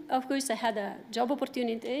home. Of course, I had a job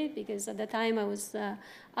opportunity because at the time I was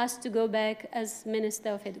asked to go back as Minister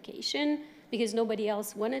of Education because nobody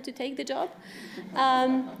else wanted to take the job.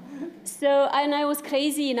 And I was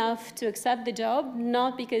crazy enough to accept the job,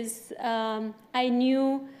 not because I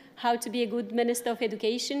knew how to be a good Minister of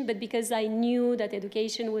Education, but because I knew that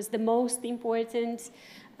education was the most important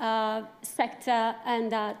sector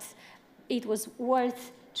and that it was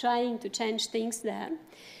worth trying to change things there.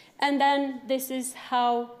 And then this is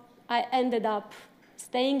how I ended up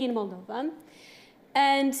staying in Moldova.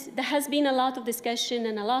 And there has been a lot of discussion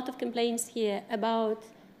and a lot of complaints here about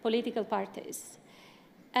political parties.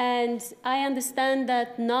 And I understand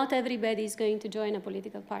that not everybody is going to join a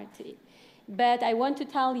political party. But I want to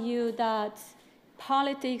tell you that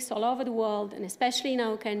politics all over the world, and especially in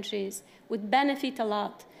our countries, would benefit a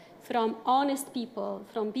lot from honest people,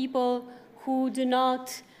 from people who do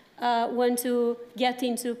not want to get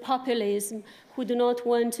into populism, who do not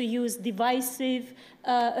want to use divisive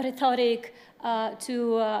rhetoric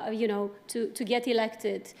to get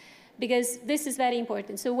elected, because this is very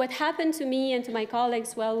important. So what happened to me and to my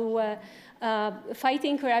colleagues while we were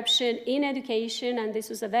fighting corruption in education, and this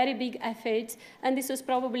was a very big effort, and this was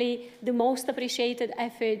probably the most appreciated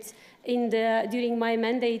effort during my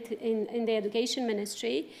mandate in the education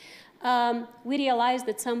ministry. We realized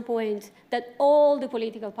at some point that all the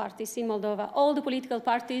political parties in Moldova, all the political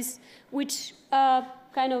parties which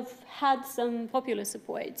kind of had some popular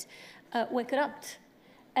support, were corrupt.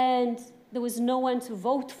 And there was no one to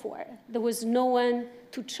vote for. There was no one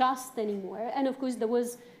to trust anymore. And of course, there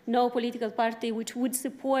was no political party which would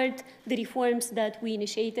support the reforms that we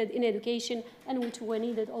initiated in education and which were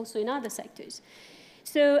needed also in other sectors.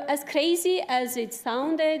 So as crazy as it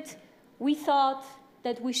sounded, we thought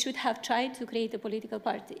that we should have tried to create a political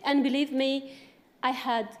party. And believe me, I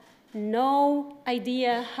had no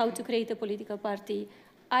idea how to create a political party.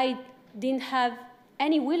 I didn't have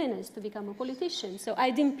any willingness to become a politician, so I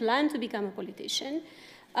didn't plan to become a politician.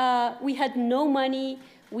 We had no money,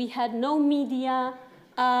 we had no media,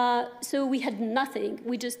 so we had nothing.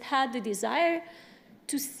 We just had the desire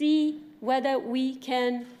to see whether we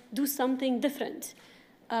can do something different,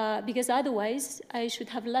 because otherwise I should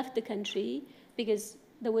have left the country, because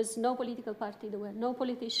there was no political party, there were no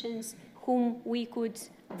politicians whom we could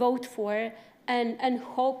vote for and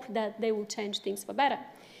hope that they will change things for better.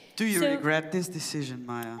 Do you regret this decision,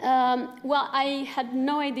 Maia? Well, I had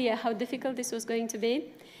no idea how difficult this was going to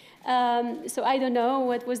be. So I don't know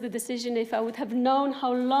what was the decision, if I would have known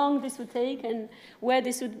how long this would take and where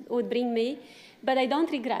this would bring me. But I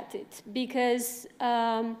don't regret it, because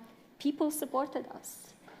people supported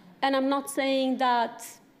us. And I'm not saying that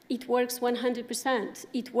it works 100%.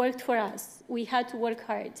 It worked for us. We had to work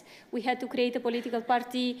hard. We had to create a political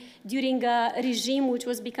party during a regime which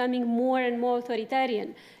was becoming more and more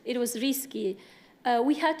authoritarian. It was risky.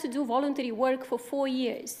 We had to do voluntary work for 4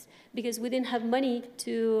 years because we didn't have money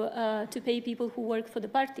to pay people who worked for the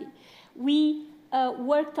party. We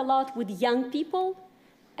worked a lot with young people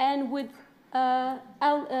and with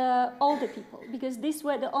older people, because these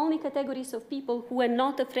were the only categories of people who were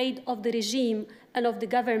not afraid of the regime and of the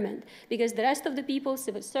government, because the rest of the people,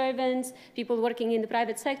 civil servants, people working in the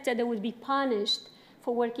private sector, they would be punished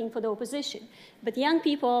for working for the opposition. But young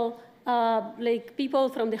people, like people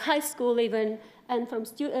from the high school even, and from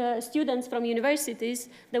students from universities,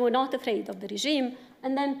 they were not afraid of the regime.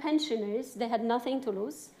 And then pensioners, they had nothing to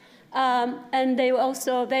lose. And they were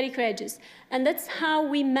also very courageous. And that's how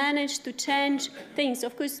we managed to change things.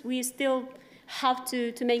 Of course, we still have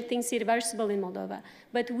to make things irreversible in Moldova,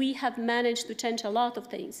 but we have managed to change a lot of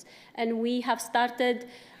things. And we have started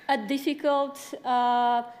a difficult,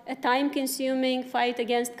 a time-consuming fight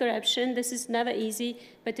against corruption. This is never easy,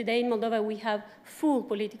 but today in Moldova we have full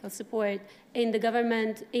political support in the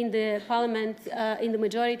government, in the parliament, in the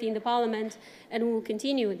majority in the parliament, and we will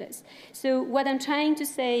continue with this. So what I'm trying to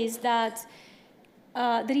say is that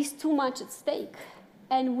there is too much at stake,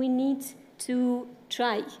 and we need to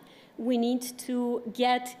try. We need to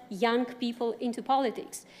get young people into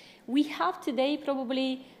politics. We have today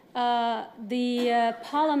probably the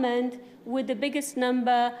parliament with the biggest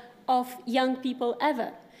number of young people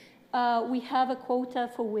ever. We have a quota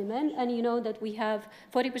for women, and you know that we have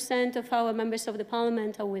 40% of our members of the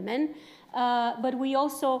parliament are women. But we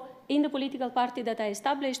also, in the political party that I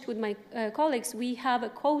established with my colleagues, we have a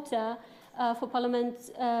quota for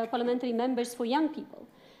parliamentary members for young people.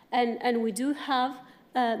 And we do have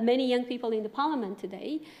many young people in the parliament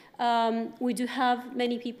today. We do have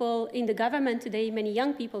many people in the government today, many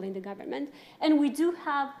young people in the government. And we do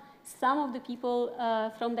have some of the people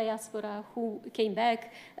from diaspora who came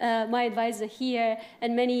back, my advisor here,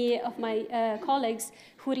 and many of my colleagues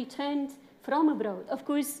who returned from abroad. Of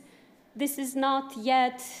course, this is not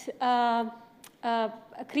yet a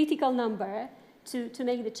critical number to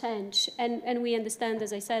make the change. And we understand,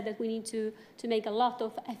 as I said, that we need to make a lot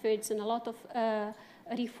of efforts and a lot of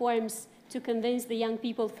reforms to convince the young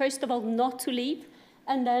people, first of all, not to leave,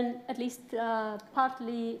 and then at least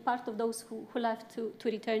part of those who left to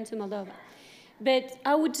return to Moldova. But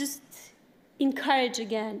I would just encourage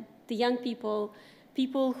again the young people,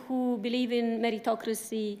 people who believe in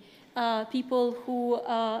meritocracy, people who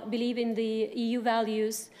believe in the EU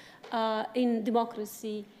values, in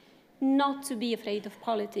democracy, not to be afraid of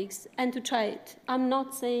politics and to try it. I'm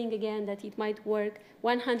not saying again that it might work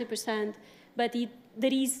 100%, but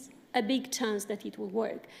there is a big chance that it will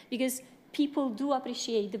work, because people do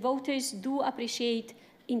appreciate, the voters do appreciate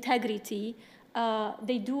integrity.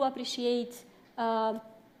 They do appreciate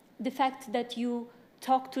the fact that you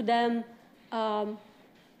talk to them,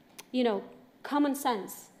 you know, common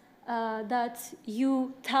sense, that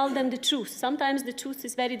you tell them the truth. Sometimes the truth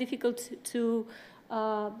is very difficult to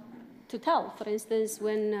tell. For instance,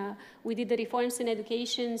 when we did the reforms in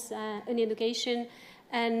education,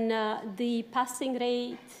 and the passing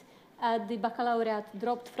rate at the baccalaureate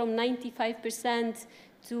dropped from 95%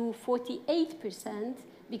 to 48%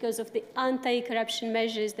 because of the anti-corruption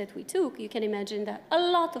measures that we took, you can imagine that a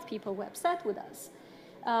lot of people were upset with us.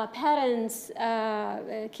 Parents,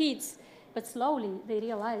 kids, but slowly they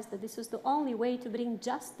realized that this was the only way to bring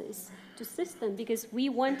justice to system, because we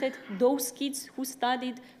wanted those kids who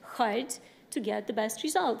studied hard to get the best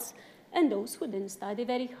results, and those who didn't study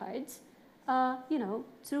very hard, you know,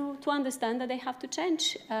 to understand that they have to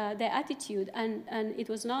change their attitude, and it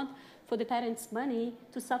was not for the parents' money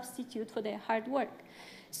to substitute for their hard work.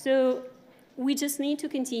 So we just need to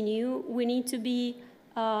continue. We need to be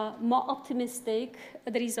more optimistic.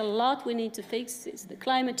 There is a lot we need to fix. It's the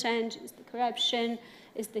climate change, it's the corruption,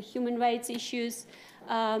 it's the human rights issues,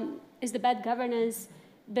 it's the bad governance,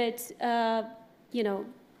 but you know,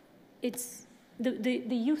 it's the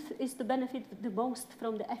youth is to benefit the most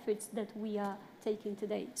from the efforts that we are taking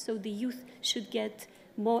today. So the youth should get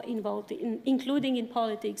more involved, including in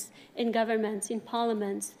politics, in governments, in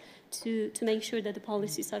parliaments, to make sure that the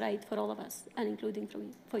policies are right for all of us, and including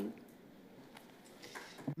for you.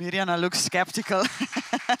 Mirjana looks skeptical.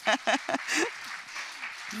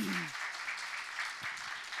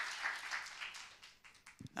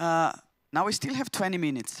 Now we still have 20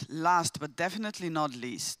 minutes. Last but definitely not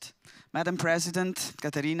least, Madam President,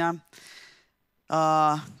 Katerina,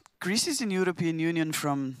 Greece is in European Union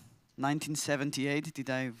from 1978. Did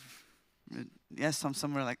I? Yes,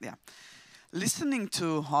 somewhere like that. Yeah. Listening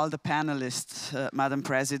to all the panelists, Madam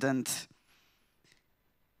President,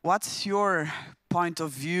 what's your point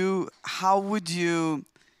of view? How would you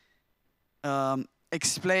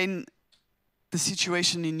explain the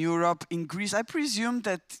situation in Europe, in Greece? I presume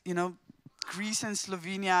that, you know, Greece and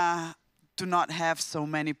Slovenia do not have so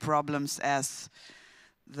many problems as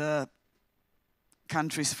the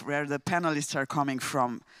countries where the panelists are coming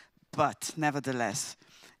from, but nevertheless,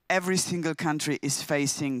 every single country is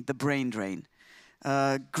facing the brain drain.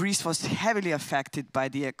 Greece was heavily affected by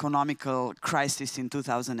the economical crisis in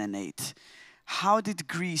 2008. How did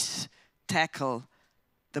Greece tackle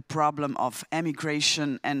the problem of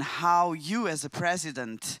emigration, and how you as a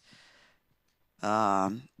president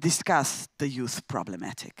discuss the youth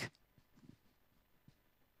problematic?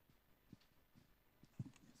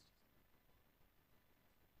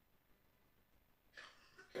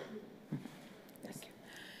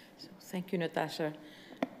 Thank you, Natasha,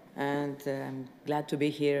 and I'm glad to be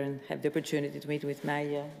here and have the opportunity to meet with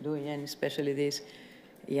Maia, Dunja, and especially these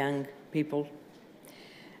young people.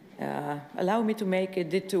 Allow me to make a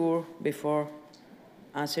detour before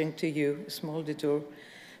answering to you, a small detour,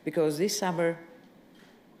 because this summer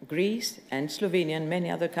Greece and Slovenia and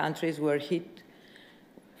many other countries were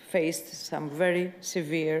faced some very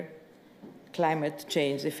severe climate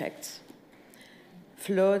change effects.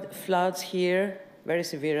 Floods here, very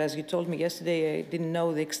severe. As you told me yesterday, I didn't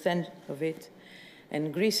know the extent of it.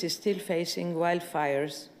 And Greece is still facing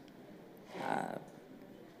wildfires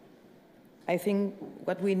I think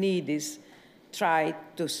what we need is try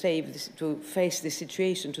to to face this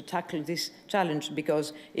situation, to tackle this challenge,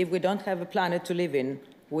 because if we don't have a planet to live in,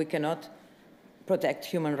 we cannot protect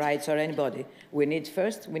human rights or anybody. We need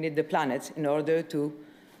the planet in order to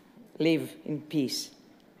live in peace.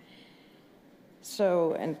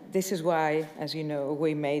 So, and this is why, as you know,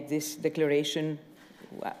 we made this declaration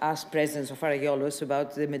as presidents of Aragiolos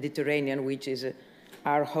about the Mediterranean, which is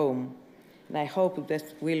our home. And I hope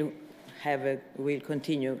that we'll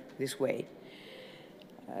continue this way.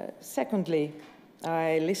 Secondly,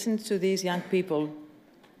 I listened to these young people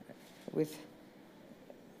with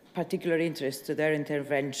particular interest to their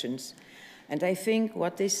interventions. And I think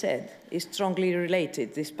what they said is strongly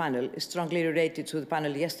related, this panel is strongly related to the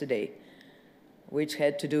panel yesterday, which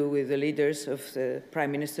had to do with the leaders of the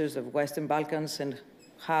prime ministers of Western Balkans and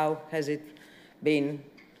how has it been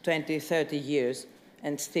 20, 30 years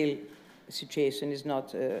and still the situation is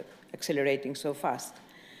not accelerating so fast,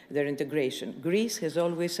 their integration. Greece has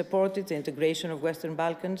always supported the integration of Western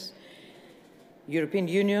Balkans. European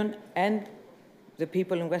Union and the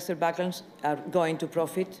people in Western Balkans are going to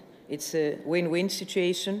profit. It's a win-win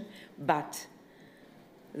situation, but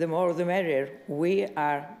the more the merrier. We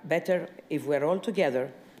are better if we're all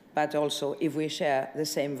together, but also if we share the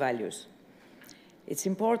same values. It's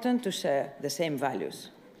important to share the same values: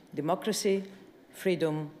 democracy,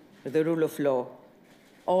 freedom, the rule of law,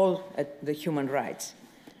 all the human rights.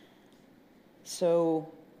 So,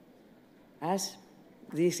 as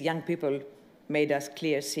these young people made us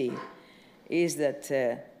clear see, is that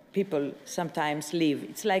people sometimes leave.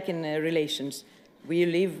 It's like in relations. We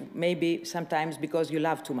leave maybe sometimes because you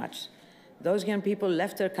love too much. Those young people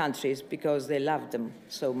left their countries because they loved them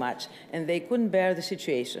so much, and they couldn't bear the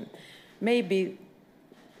situation. Maybe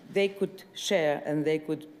they could share and they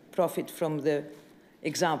could profit from the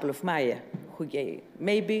example of Maia, who gave.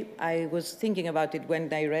 Maybe I was thinking about it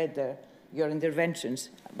when I read your interventions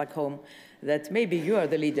back home, that maybe you are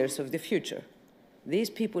the leaders of the future. These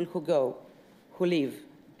people who go, who leave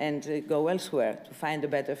and go elsewhere to find a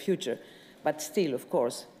better future, but still, of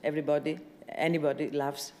course, anybody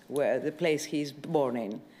loves the place he's born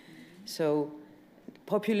in. So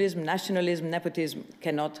populism, nationalism, nepotism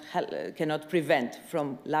cannot prevent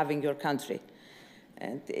from loving your country.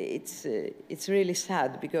 And it's really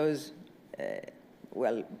sad because,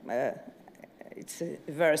 it's a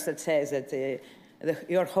verse that says that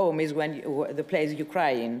your home is the place you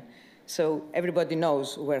cry in. So everybody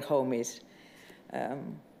knows where home is.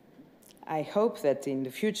 I hope that in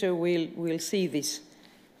the future we'll see this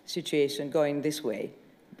situation going this way,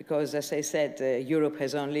 because, as I said, Europe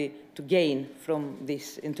has only to gain from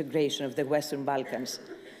this integration of the Western Balkans.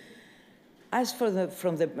 As for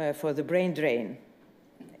the brain drain,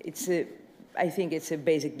 I think it's a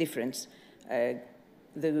basic difference.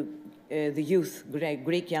 The youth,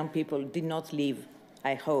 Greek young people, did not leave,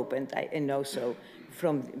 I hope, and I know so,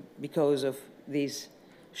 because of this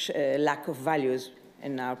lack of values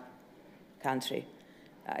in our country.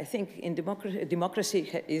 I think in democracy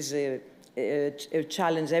is a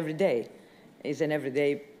challenge every day, is an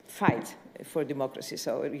everyday fight for democracy.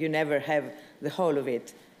 So you never have the whole of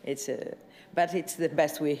it. But it's the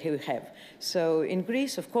best we have. So in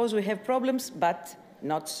Greece, of course, we have problems, but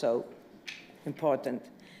not so important.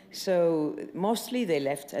 So mostly they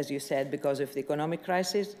left, as you said, because of the economic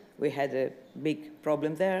crisis. We had a big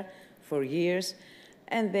problem there for years,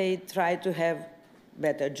 and they tried to have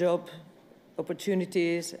better job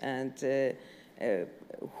opportunities and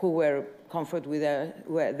who were comfortable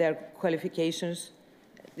with their qualifications.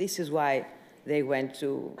 This is why they went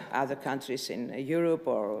to other countries in Europe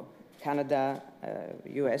or Canada,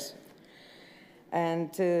 US.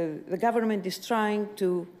 And the government is trying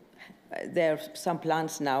to, there are some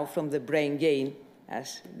plans now from the brain gain,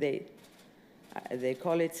 as they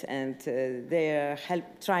call it, and they are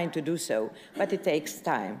trying to do so. But it takes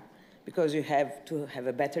time, because you have to have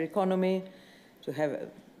a better economy, to have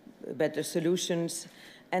better solutions.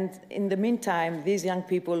 And in the meantime, these young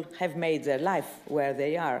people have made their life where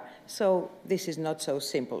they are. So this is not so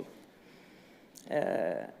simple.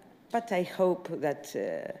 But I hope that,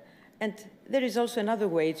 and there is also another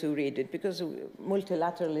way to read it, because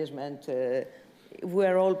multilateralism and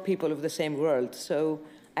we're all people of the same world. So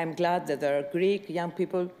I'm glad that there are Greek young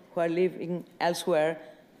people who are living elsewhere,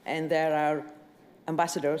 and there are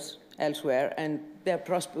ambassadors elsewhere, and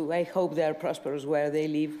I hope they are prosperous where they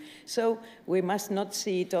live. So we must not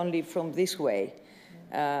see it only from this way.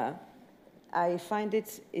 I find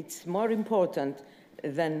it's more important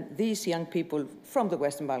than these young people from the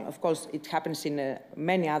Western Balkans. Of course, it happens in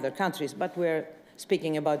many other countries, but we're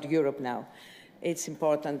speaking about Europe now. It's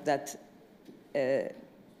important that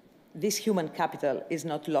this human capital is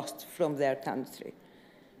not lost from their country,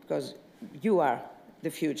 because you are the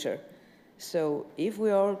future. So if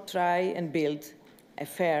we all try and build a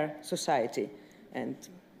fair society and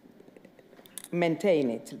maintain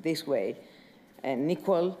it this way, and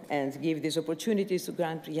equal, and give these opportunities to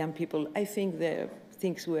grant young people, I think the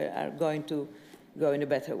things are going to go in a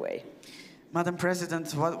better way. Madam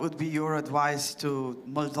President, what would be your advice to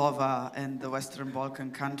Moldova and the Western Balkan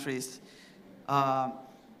countries? I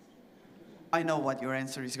know what your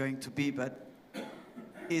answer is going to be, but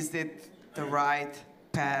is it the right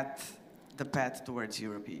path, the path towards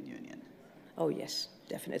European Union? Oh yes,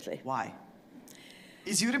 definitely. Why?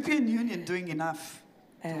 Is European Union doing enough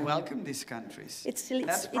to welcome these countries?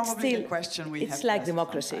 That's probably the question we have. It's like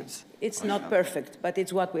democracy. Sometimes. It's not perfect, but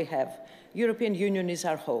it's what we have. European Union is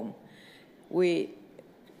our home.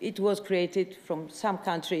 It was created from some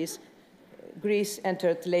countries. Greece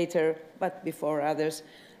entered later, but before others.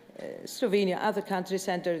 Slovenia, other countries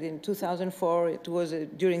entered in 2004. It was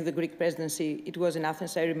during the Greek presidency. It was in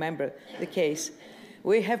Athens, I remember the case.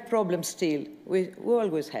 We have problems still. We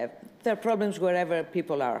always have. There are problems wherever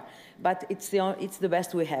people are, but it's the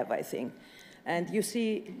best we have, I think. And you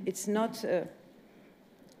see, it's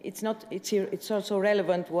also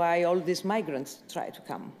relevant why all these migrants try to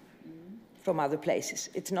come from other places.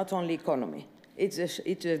 It's not only economy. It's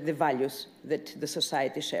the values that the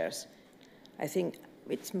society shares. I think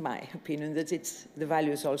it's my opinion that it's the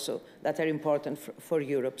values also that are important for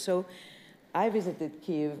Europe. So I visited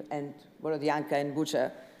Kiev and Borodyanka and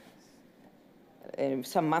Bucha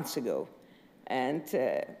some months ago. And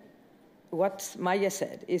what Maia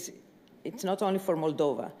said is it's not only for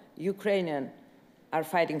Moldova. Ukrainians are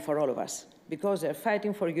fighting for all of us because they're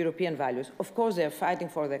fighting for European values. Of course, they're fighting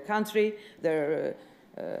for their country, their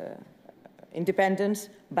independence,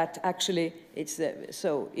 but actually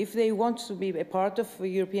so if they want to be a part of the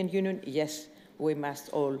European Union, yes, we must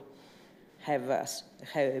all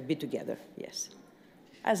be together, yes.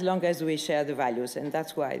 As long as we share the values, and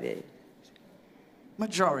that's why the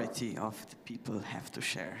majority of the people have to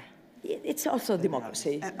share. It's also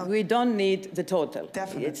democracy. We don't need the total.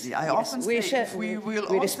 Definitely. I often say we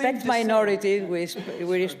respect minorities,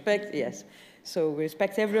 we respect, yes. So we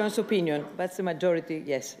respect everyone's opinion, but the majority,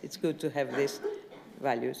 yes, it's good to have these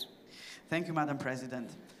values. Thank you, Madam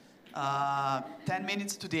President. 10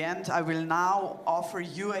 minutes to the end. I will now offer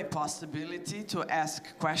you a possibility to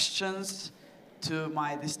ask questions to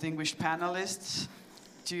my distinguished panelists.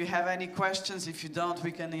 Do you have any questions? If you don't,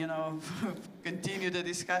 we can, continue the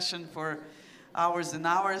discussion for hours and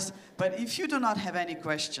hours. But if you do not have any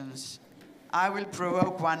questions, I will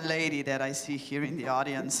provoke one lady that I see here in the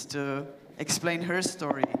audience to explain her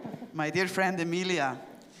story. My dear friend Emilia,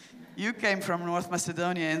 you came from North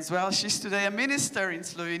Macedonia as well. She's today a minister in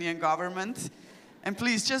Slovenian government. And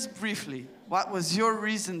please, just briefly, what was your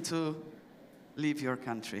reason to leave your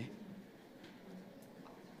country?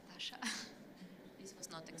 This was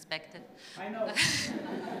not expected. I know.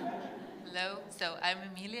 Hello, so I'm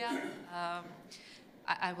Emilia.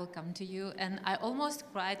 I will come to you. And I almost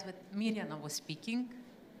cried when Mirjana was speaking.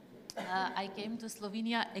 I came to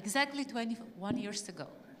Slovenia exactly 21 years ago.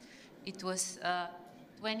 It was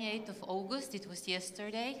 28th of August, it was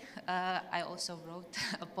yesterday. I also wrote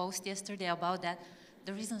a post yesterday about that.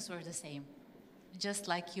 The reasons were the same, just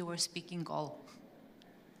like you were speaking all.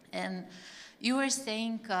 And you were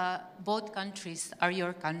saying both countries are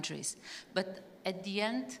your countries, but at the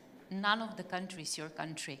end, none of the country is your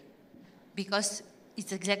country, because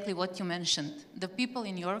it's exactly what you mentioned. The people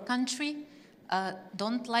in your country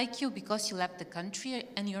don't like you because you left the country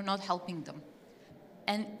and you're not helping them.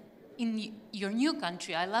 And in your new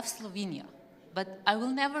country, I love Slovenia, but I will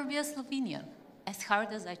never be a Slovenian, as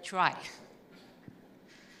hard as I try.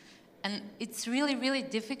 And it's really, really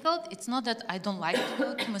difficult. It's not that I don't like to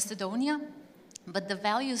go to Macedonia, but the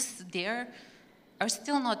values there are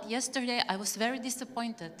still not. Yesterday, I was very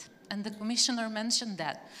disappointed, and the commissioner mentioned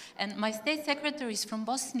that. And my state secretary is from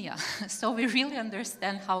Bosnia, so we really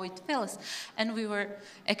understand how it feels. And we were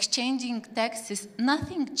exchanging texts.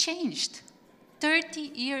 Nothing changed. 30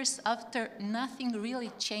 years after, nothing really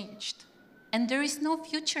changed. And there is no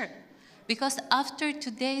future, because after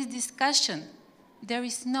today's discussion, there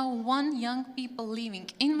is no one young people living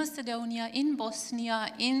in Macedonia, in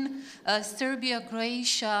Bosnia, in Serbia,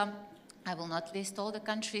 Croatia, I will not list all the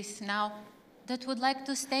countries now, that would like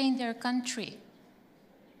to stay in their country.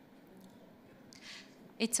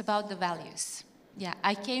 It's about the values. Yeah,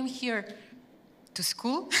 I came here to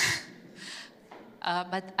school,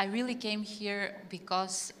 but I really came here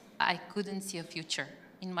because I couldn't see a future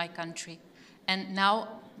in my country. And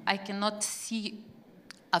now I cannot see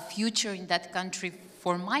a future in that country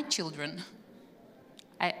for my children.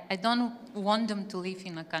 I don't want them to live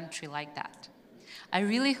in a country like that. I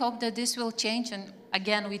really hope that this will change, and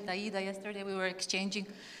again, with Aida yesterday we were exchanging,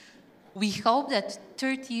 we hope that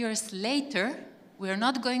 30 years later, we are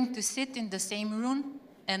not going to sit in the same room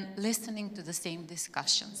and listening to the same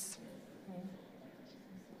discussions.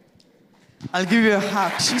 I'll give you a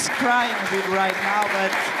hug. She's crying a bit right now,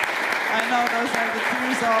 but I know those are the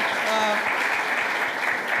tears of,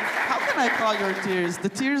 how can I call your tears? The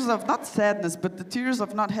tears of, not sadness, but the tears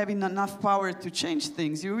of not having enough power to change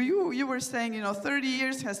things. You were saying, 30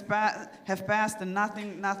 years have passed and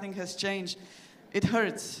nothing has changed. It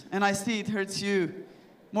hurts, and I see it hurts you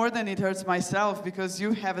more than it hurts myself, because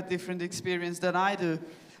you have a different experience than I do.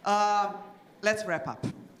 Let's wrap up.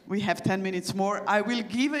 We have 10 minutes more. I will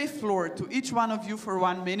give a floor to each one of you for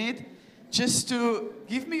 1 minute, just to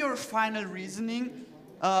give me your final reasoning,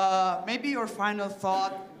 maybe your final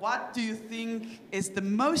thought. What do you think is the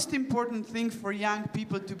most important thing for young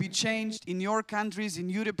people to be changed in your countries, in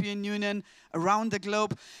European Union, around the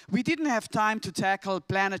globe? We didn't have time to tackle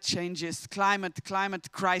planet changes,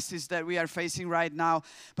 climate crisis that we are facing right now,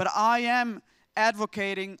 but I am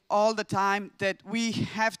advocating all the time that we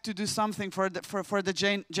have to do something for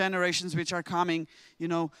the generations which are coming,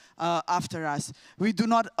 after us. We do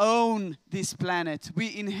not own this planet.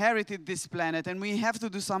 We inherited this planet, and we have to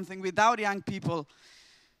do something. Without young people,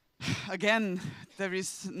 again, there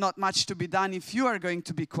is not much to be done if you are going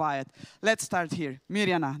to be quiet. Let's start here.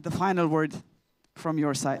 Mirjana, the final word from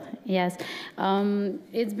your side. Yes,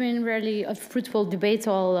 it's been really a fruitful debate,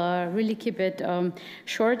 so I'll really keep it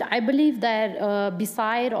short. I believe that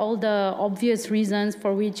beside all the obvious reasons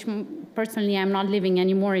for which personally I'm not living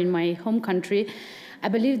anymore in my home country, I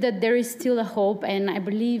believe that there is still a hope, and I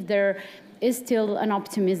believe there is still an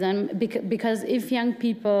optimism, because if young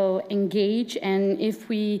people engage and if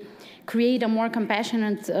we create a more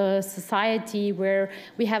compassionate society where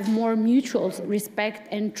we have more mutual respect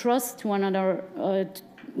and trust to one another,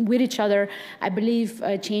 with each other, I believe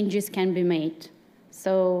changes can be made.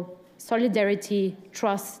 So solidarity,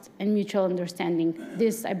 trust, and mutual understanding.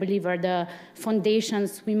 This, I believe, are the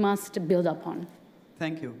foundations we must build upon.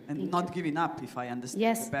 Thank you. And not giving up, if I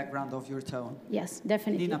understand the background of your tone. Yes,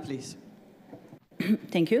 definitely. Nina, please.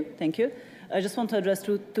 Thank you. I just want to address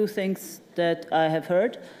two things that I have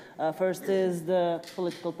heard. First is the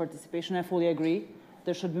political participation. I fully agree.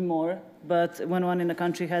 There should be more. But when one in a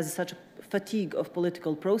country has such a fatigue of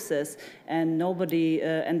political process, and nobody,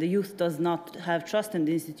 and the youth does not have trust in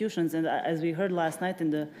the institutions, and as we heard last night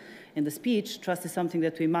in the speech, trust is something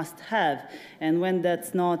that we must have. And when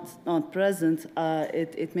that's not present,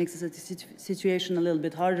 it makes the situation a little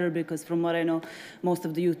bit harder, because from what I know, most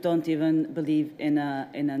of the youth don't even believe in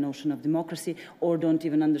a notion of democracy, or don't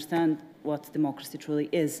even understand what democracy truly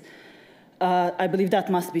is. I believe that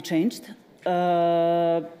must be changed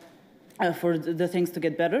for the things to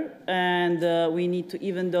get better. And we need to,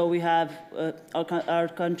 even though we have, our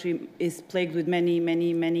country is plagued with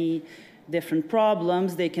many different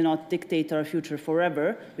problems, they cannot dictate our future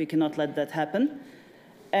forever. We cannot let that happen.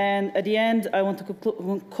 And at the end, I want to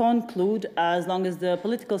conclude, as long as the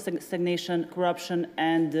political stagnation, corruption,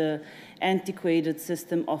 and the antiquated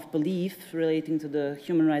system of belief relating to the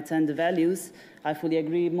human rights and the values, I fully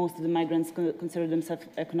agree. Most of the migrants consider themselves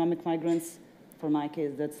economic migrants. For my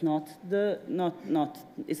case, that's it's not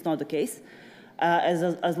the case.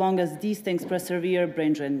 As long as these things persevere,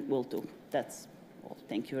 brain drain will too. That's all.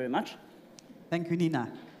 Thank you very much. Thank you, Nina.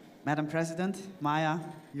 Madam President, Maia,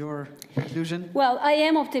 your conclusion? Well, I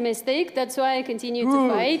am optimistic. That's why I continue to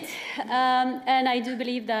fight. And I do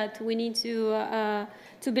believe that we need to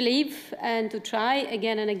believe and to try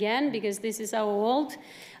again and again, because this is our world.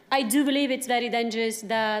 I do believe it's very dangerous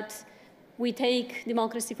that we take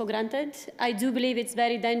democracy for granted. I do believe it's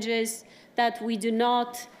very dangerous that we do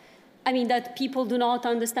not, that people do not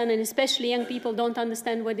understand, and especially young people don't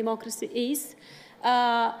understand what democracy is.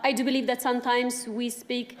 I do believe that sometimes we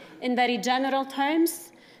speak in very general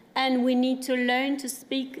terms, and we need to learn to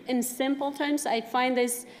speak in simple terms. I find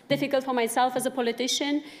this difficult for myself as a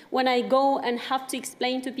politician when I go and have to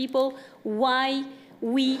explain to people why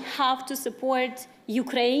we have to support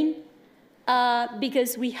Ukraine,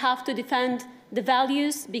 because we have to defend the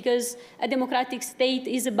values, because a democratic state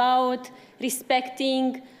is about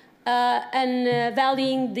respecting and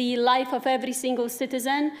valuing the life of every single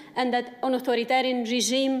citizen, and that an authoritarian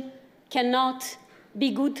regime cannot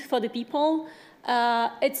be good for the people.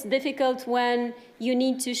 It's difficult when you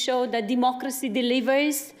need to show that democracy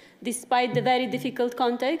delivers despite the very difficult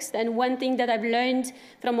context. And one thing that I've learned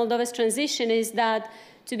from Moldova's transition is that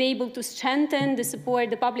to be able to strengthen the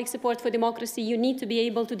support, the public support for democracy, you need to be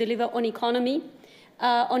able to deliver on economy,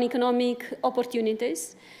 on economic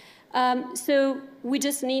opportunities. So we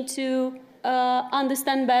just need to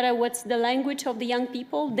understand better what's the language of the young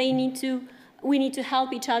people. We need to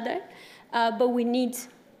help each other, but we need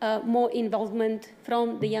more involvement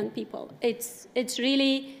from the young people. It's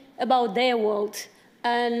really about their world,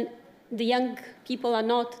 and the young people are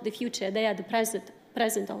not the future, they are the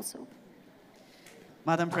present also.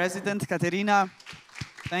 Madam President, Katerina,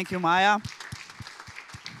 thank you, Maia.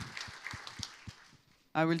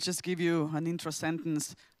 I will just give you an intro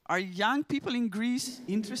sentence. Are young people in Greece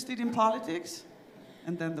interested in politics?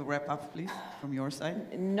 And then the wrap up, please, from your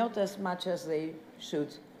side. Not as much as they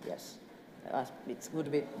should, yes. It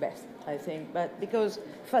would be best, I think, but because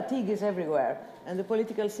fatigue is everywhere, and the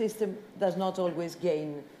political system does not always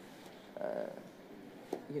gain,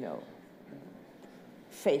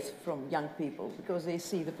 faith from young people because they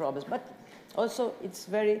see the problems. But also, it's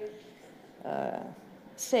very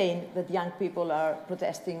sane that young people are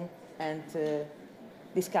protesting and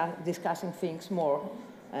discussing things more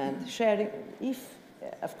and sharing, if,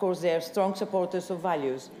 of course, they are strong supporters of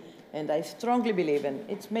values. And I strongly believe, and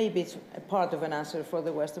maybe it's a part of an answer for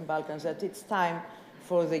the Western Balkans, that it's time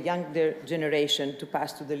for the younger generation to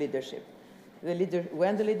pass to the leadership.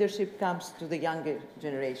 When the leadership comes to the younger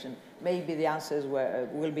generation, maybe the answers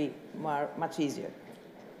will be much easier.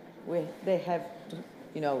 They have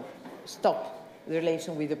to, stop the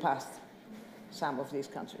relation with the past, some of these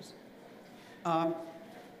countries.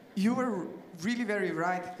 You were really very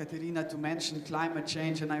right, Katerina, to mention climate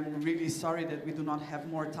change, and I'm really sorry that we do not have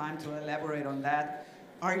more time to elaborate on that.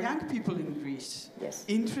 Are young people in Greece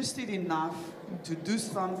interested enough to do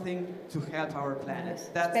something to help our planet? Yes,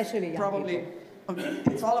 that's especially young people.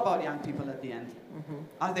 It's all about young people at the end. Mm-hmm.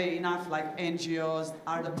 Are they enough, like NGOs?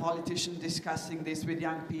 Are the politicians discussing this with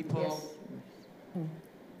young people? Yes. Mm.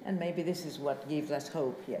 And maybe this is what gives us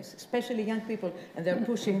hope, yes, especially young people, and they're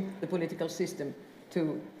pushing the political system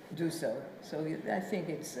to do so. So I think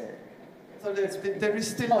it's... So there is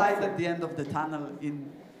still light at the end of the tunnel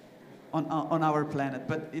on our planet,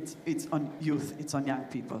 but it's on youth, it's on young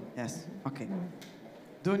people, yes, okay.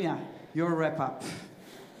 Dunja, your wrap-up.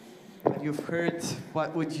 You've heard,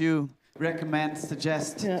 what would you recommend,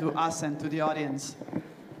 suggest to us and to the audience?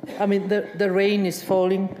 I mean, the rain is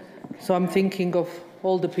falling, so I'm thinking of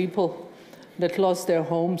all the people that lost their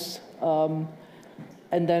homes,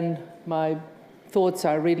 and then my thoughts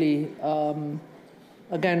are really,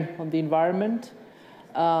 again, on the environment,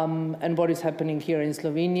 and what is happening here in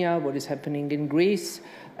Slovenia, what is happening in Greece,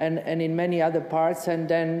 and in many other parts. And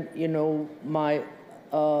then, my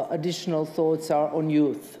additional thoughts are on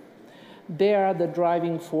youth. They are the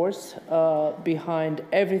driving force behind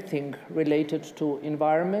everything related to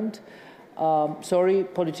environment. Sorry,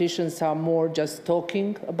 politicians are more just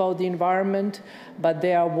talking about the environment, but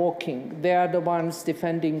they are walking. They are the ones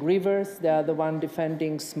defending rivers, they are the ones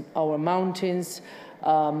defending our mountains,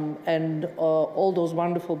 and all those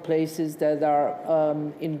wonderful places that are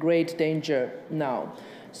in great danger now.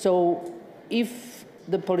 So if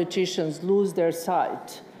the politicians lose their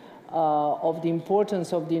sight of the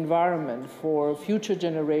importance of the environment for future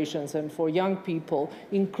generations and for young people,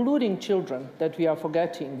 including children that we are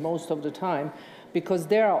forgetting most of the time, because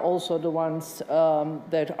they are also the ones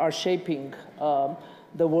that are shaping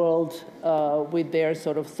the world with their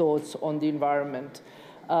sort of thoughts on the environment.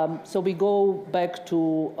 So we go back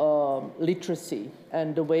to literacy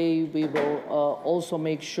and the way we will also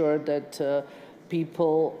make sure that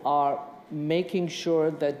people are making sure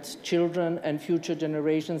that children and future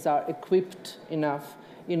generations are equipped enough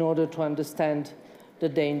in order to understand the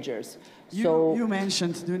dangers. You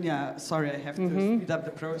mentioned, Dunja, sorry, I have to speed up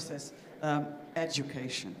the process,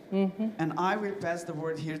 education. And I will pass the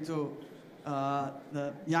word here to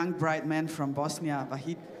the young bright man from Bosnia,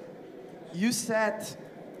 Vahid. You said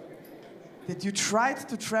that you tried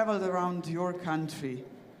to travel around your country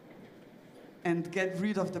and get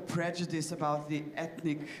rid of the prejudice about the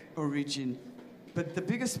ethnic origin. But the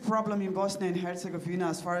biggest problem in Bosnia and Herzegovina,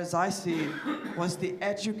 as far as I see, was the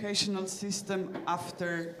educational system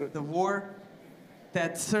after the war,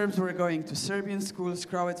 that Serbs were going to Serbian schools,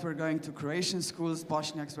 Croats were going to Croatian schools,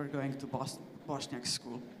 Bosniaks were going to Bosniak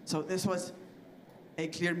school. So this was a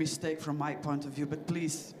clear mistake from my point of view, but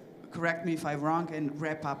please correct me if I'm wrong and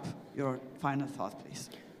wrap up your final thought,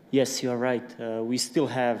 please. Yes, you are right. We still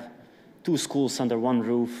have 2 schools under one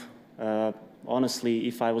roof. honestly,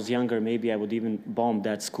 if I was younger, maybe I would even bomb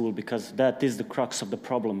that school, because that is the crux of the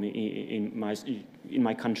problem in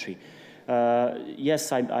my country.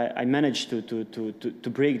 Yes, I managed to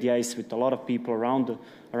break the ice with a lot of people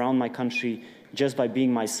around my country just by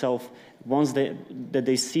being myself. Once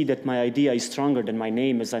they see that my idea is stronger than my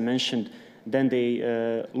name, as I mentioned, then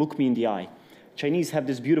they look me in the eye. Chinese have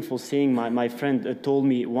this beautiful saying, my friend told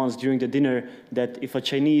me once during the dinner, that if a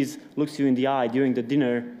Chinese looks you in the eye during the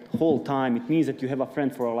dinner whole time, it means that you have a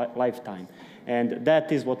friend for a lifetime. And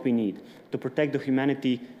that is what we need, to protect the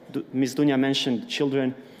humanity. Ms. Dunja mentioned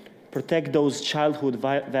children. Protect those childhood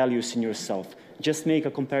values in yourself. Just make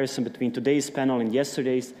a comparison between today's panel and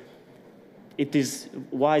yesterday's. It is,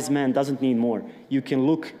 wise man doesn't need more. You can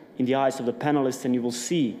look in the eyes of the panelists and you will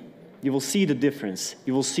see the difference.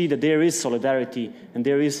 You will see that there is solidarity and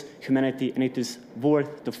there is humanity, and it is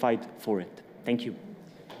worth the fight for it. Thank you.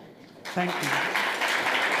 Thank you.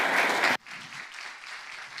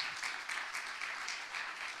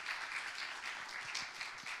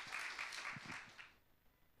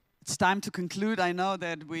 It's time to conclude. I know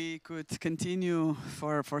that we could continue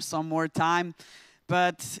for some more time.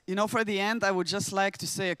 But, you know, for the end, I would just like to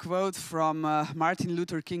say a quote from Martin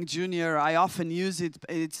Luther King Jr. I often use it.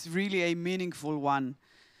 It's really a meaningful one.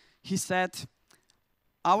 He said,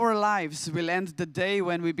 "Our lives will end the day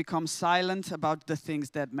when we become silent about the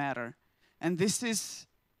things that matter." And this is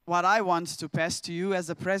what I want to pass to you as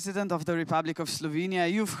the President of the Republic of Slovenia.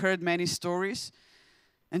 You've heard many stories.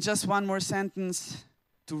 And just one more sentence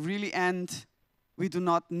to really end. We do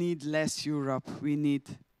not need less Europe. We need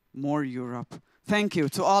more Europe. Thank you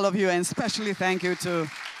to all of you, and especially thank you to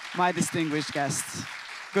my distinguished guests.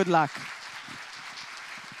 Good luck.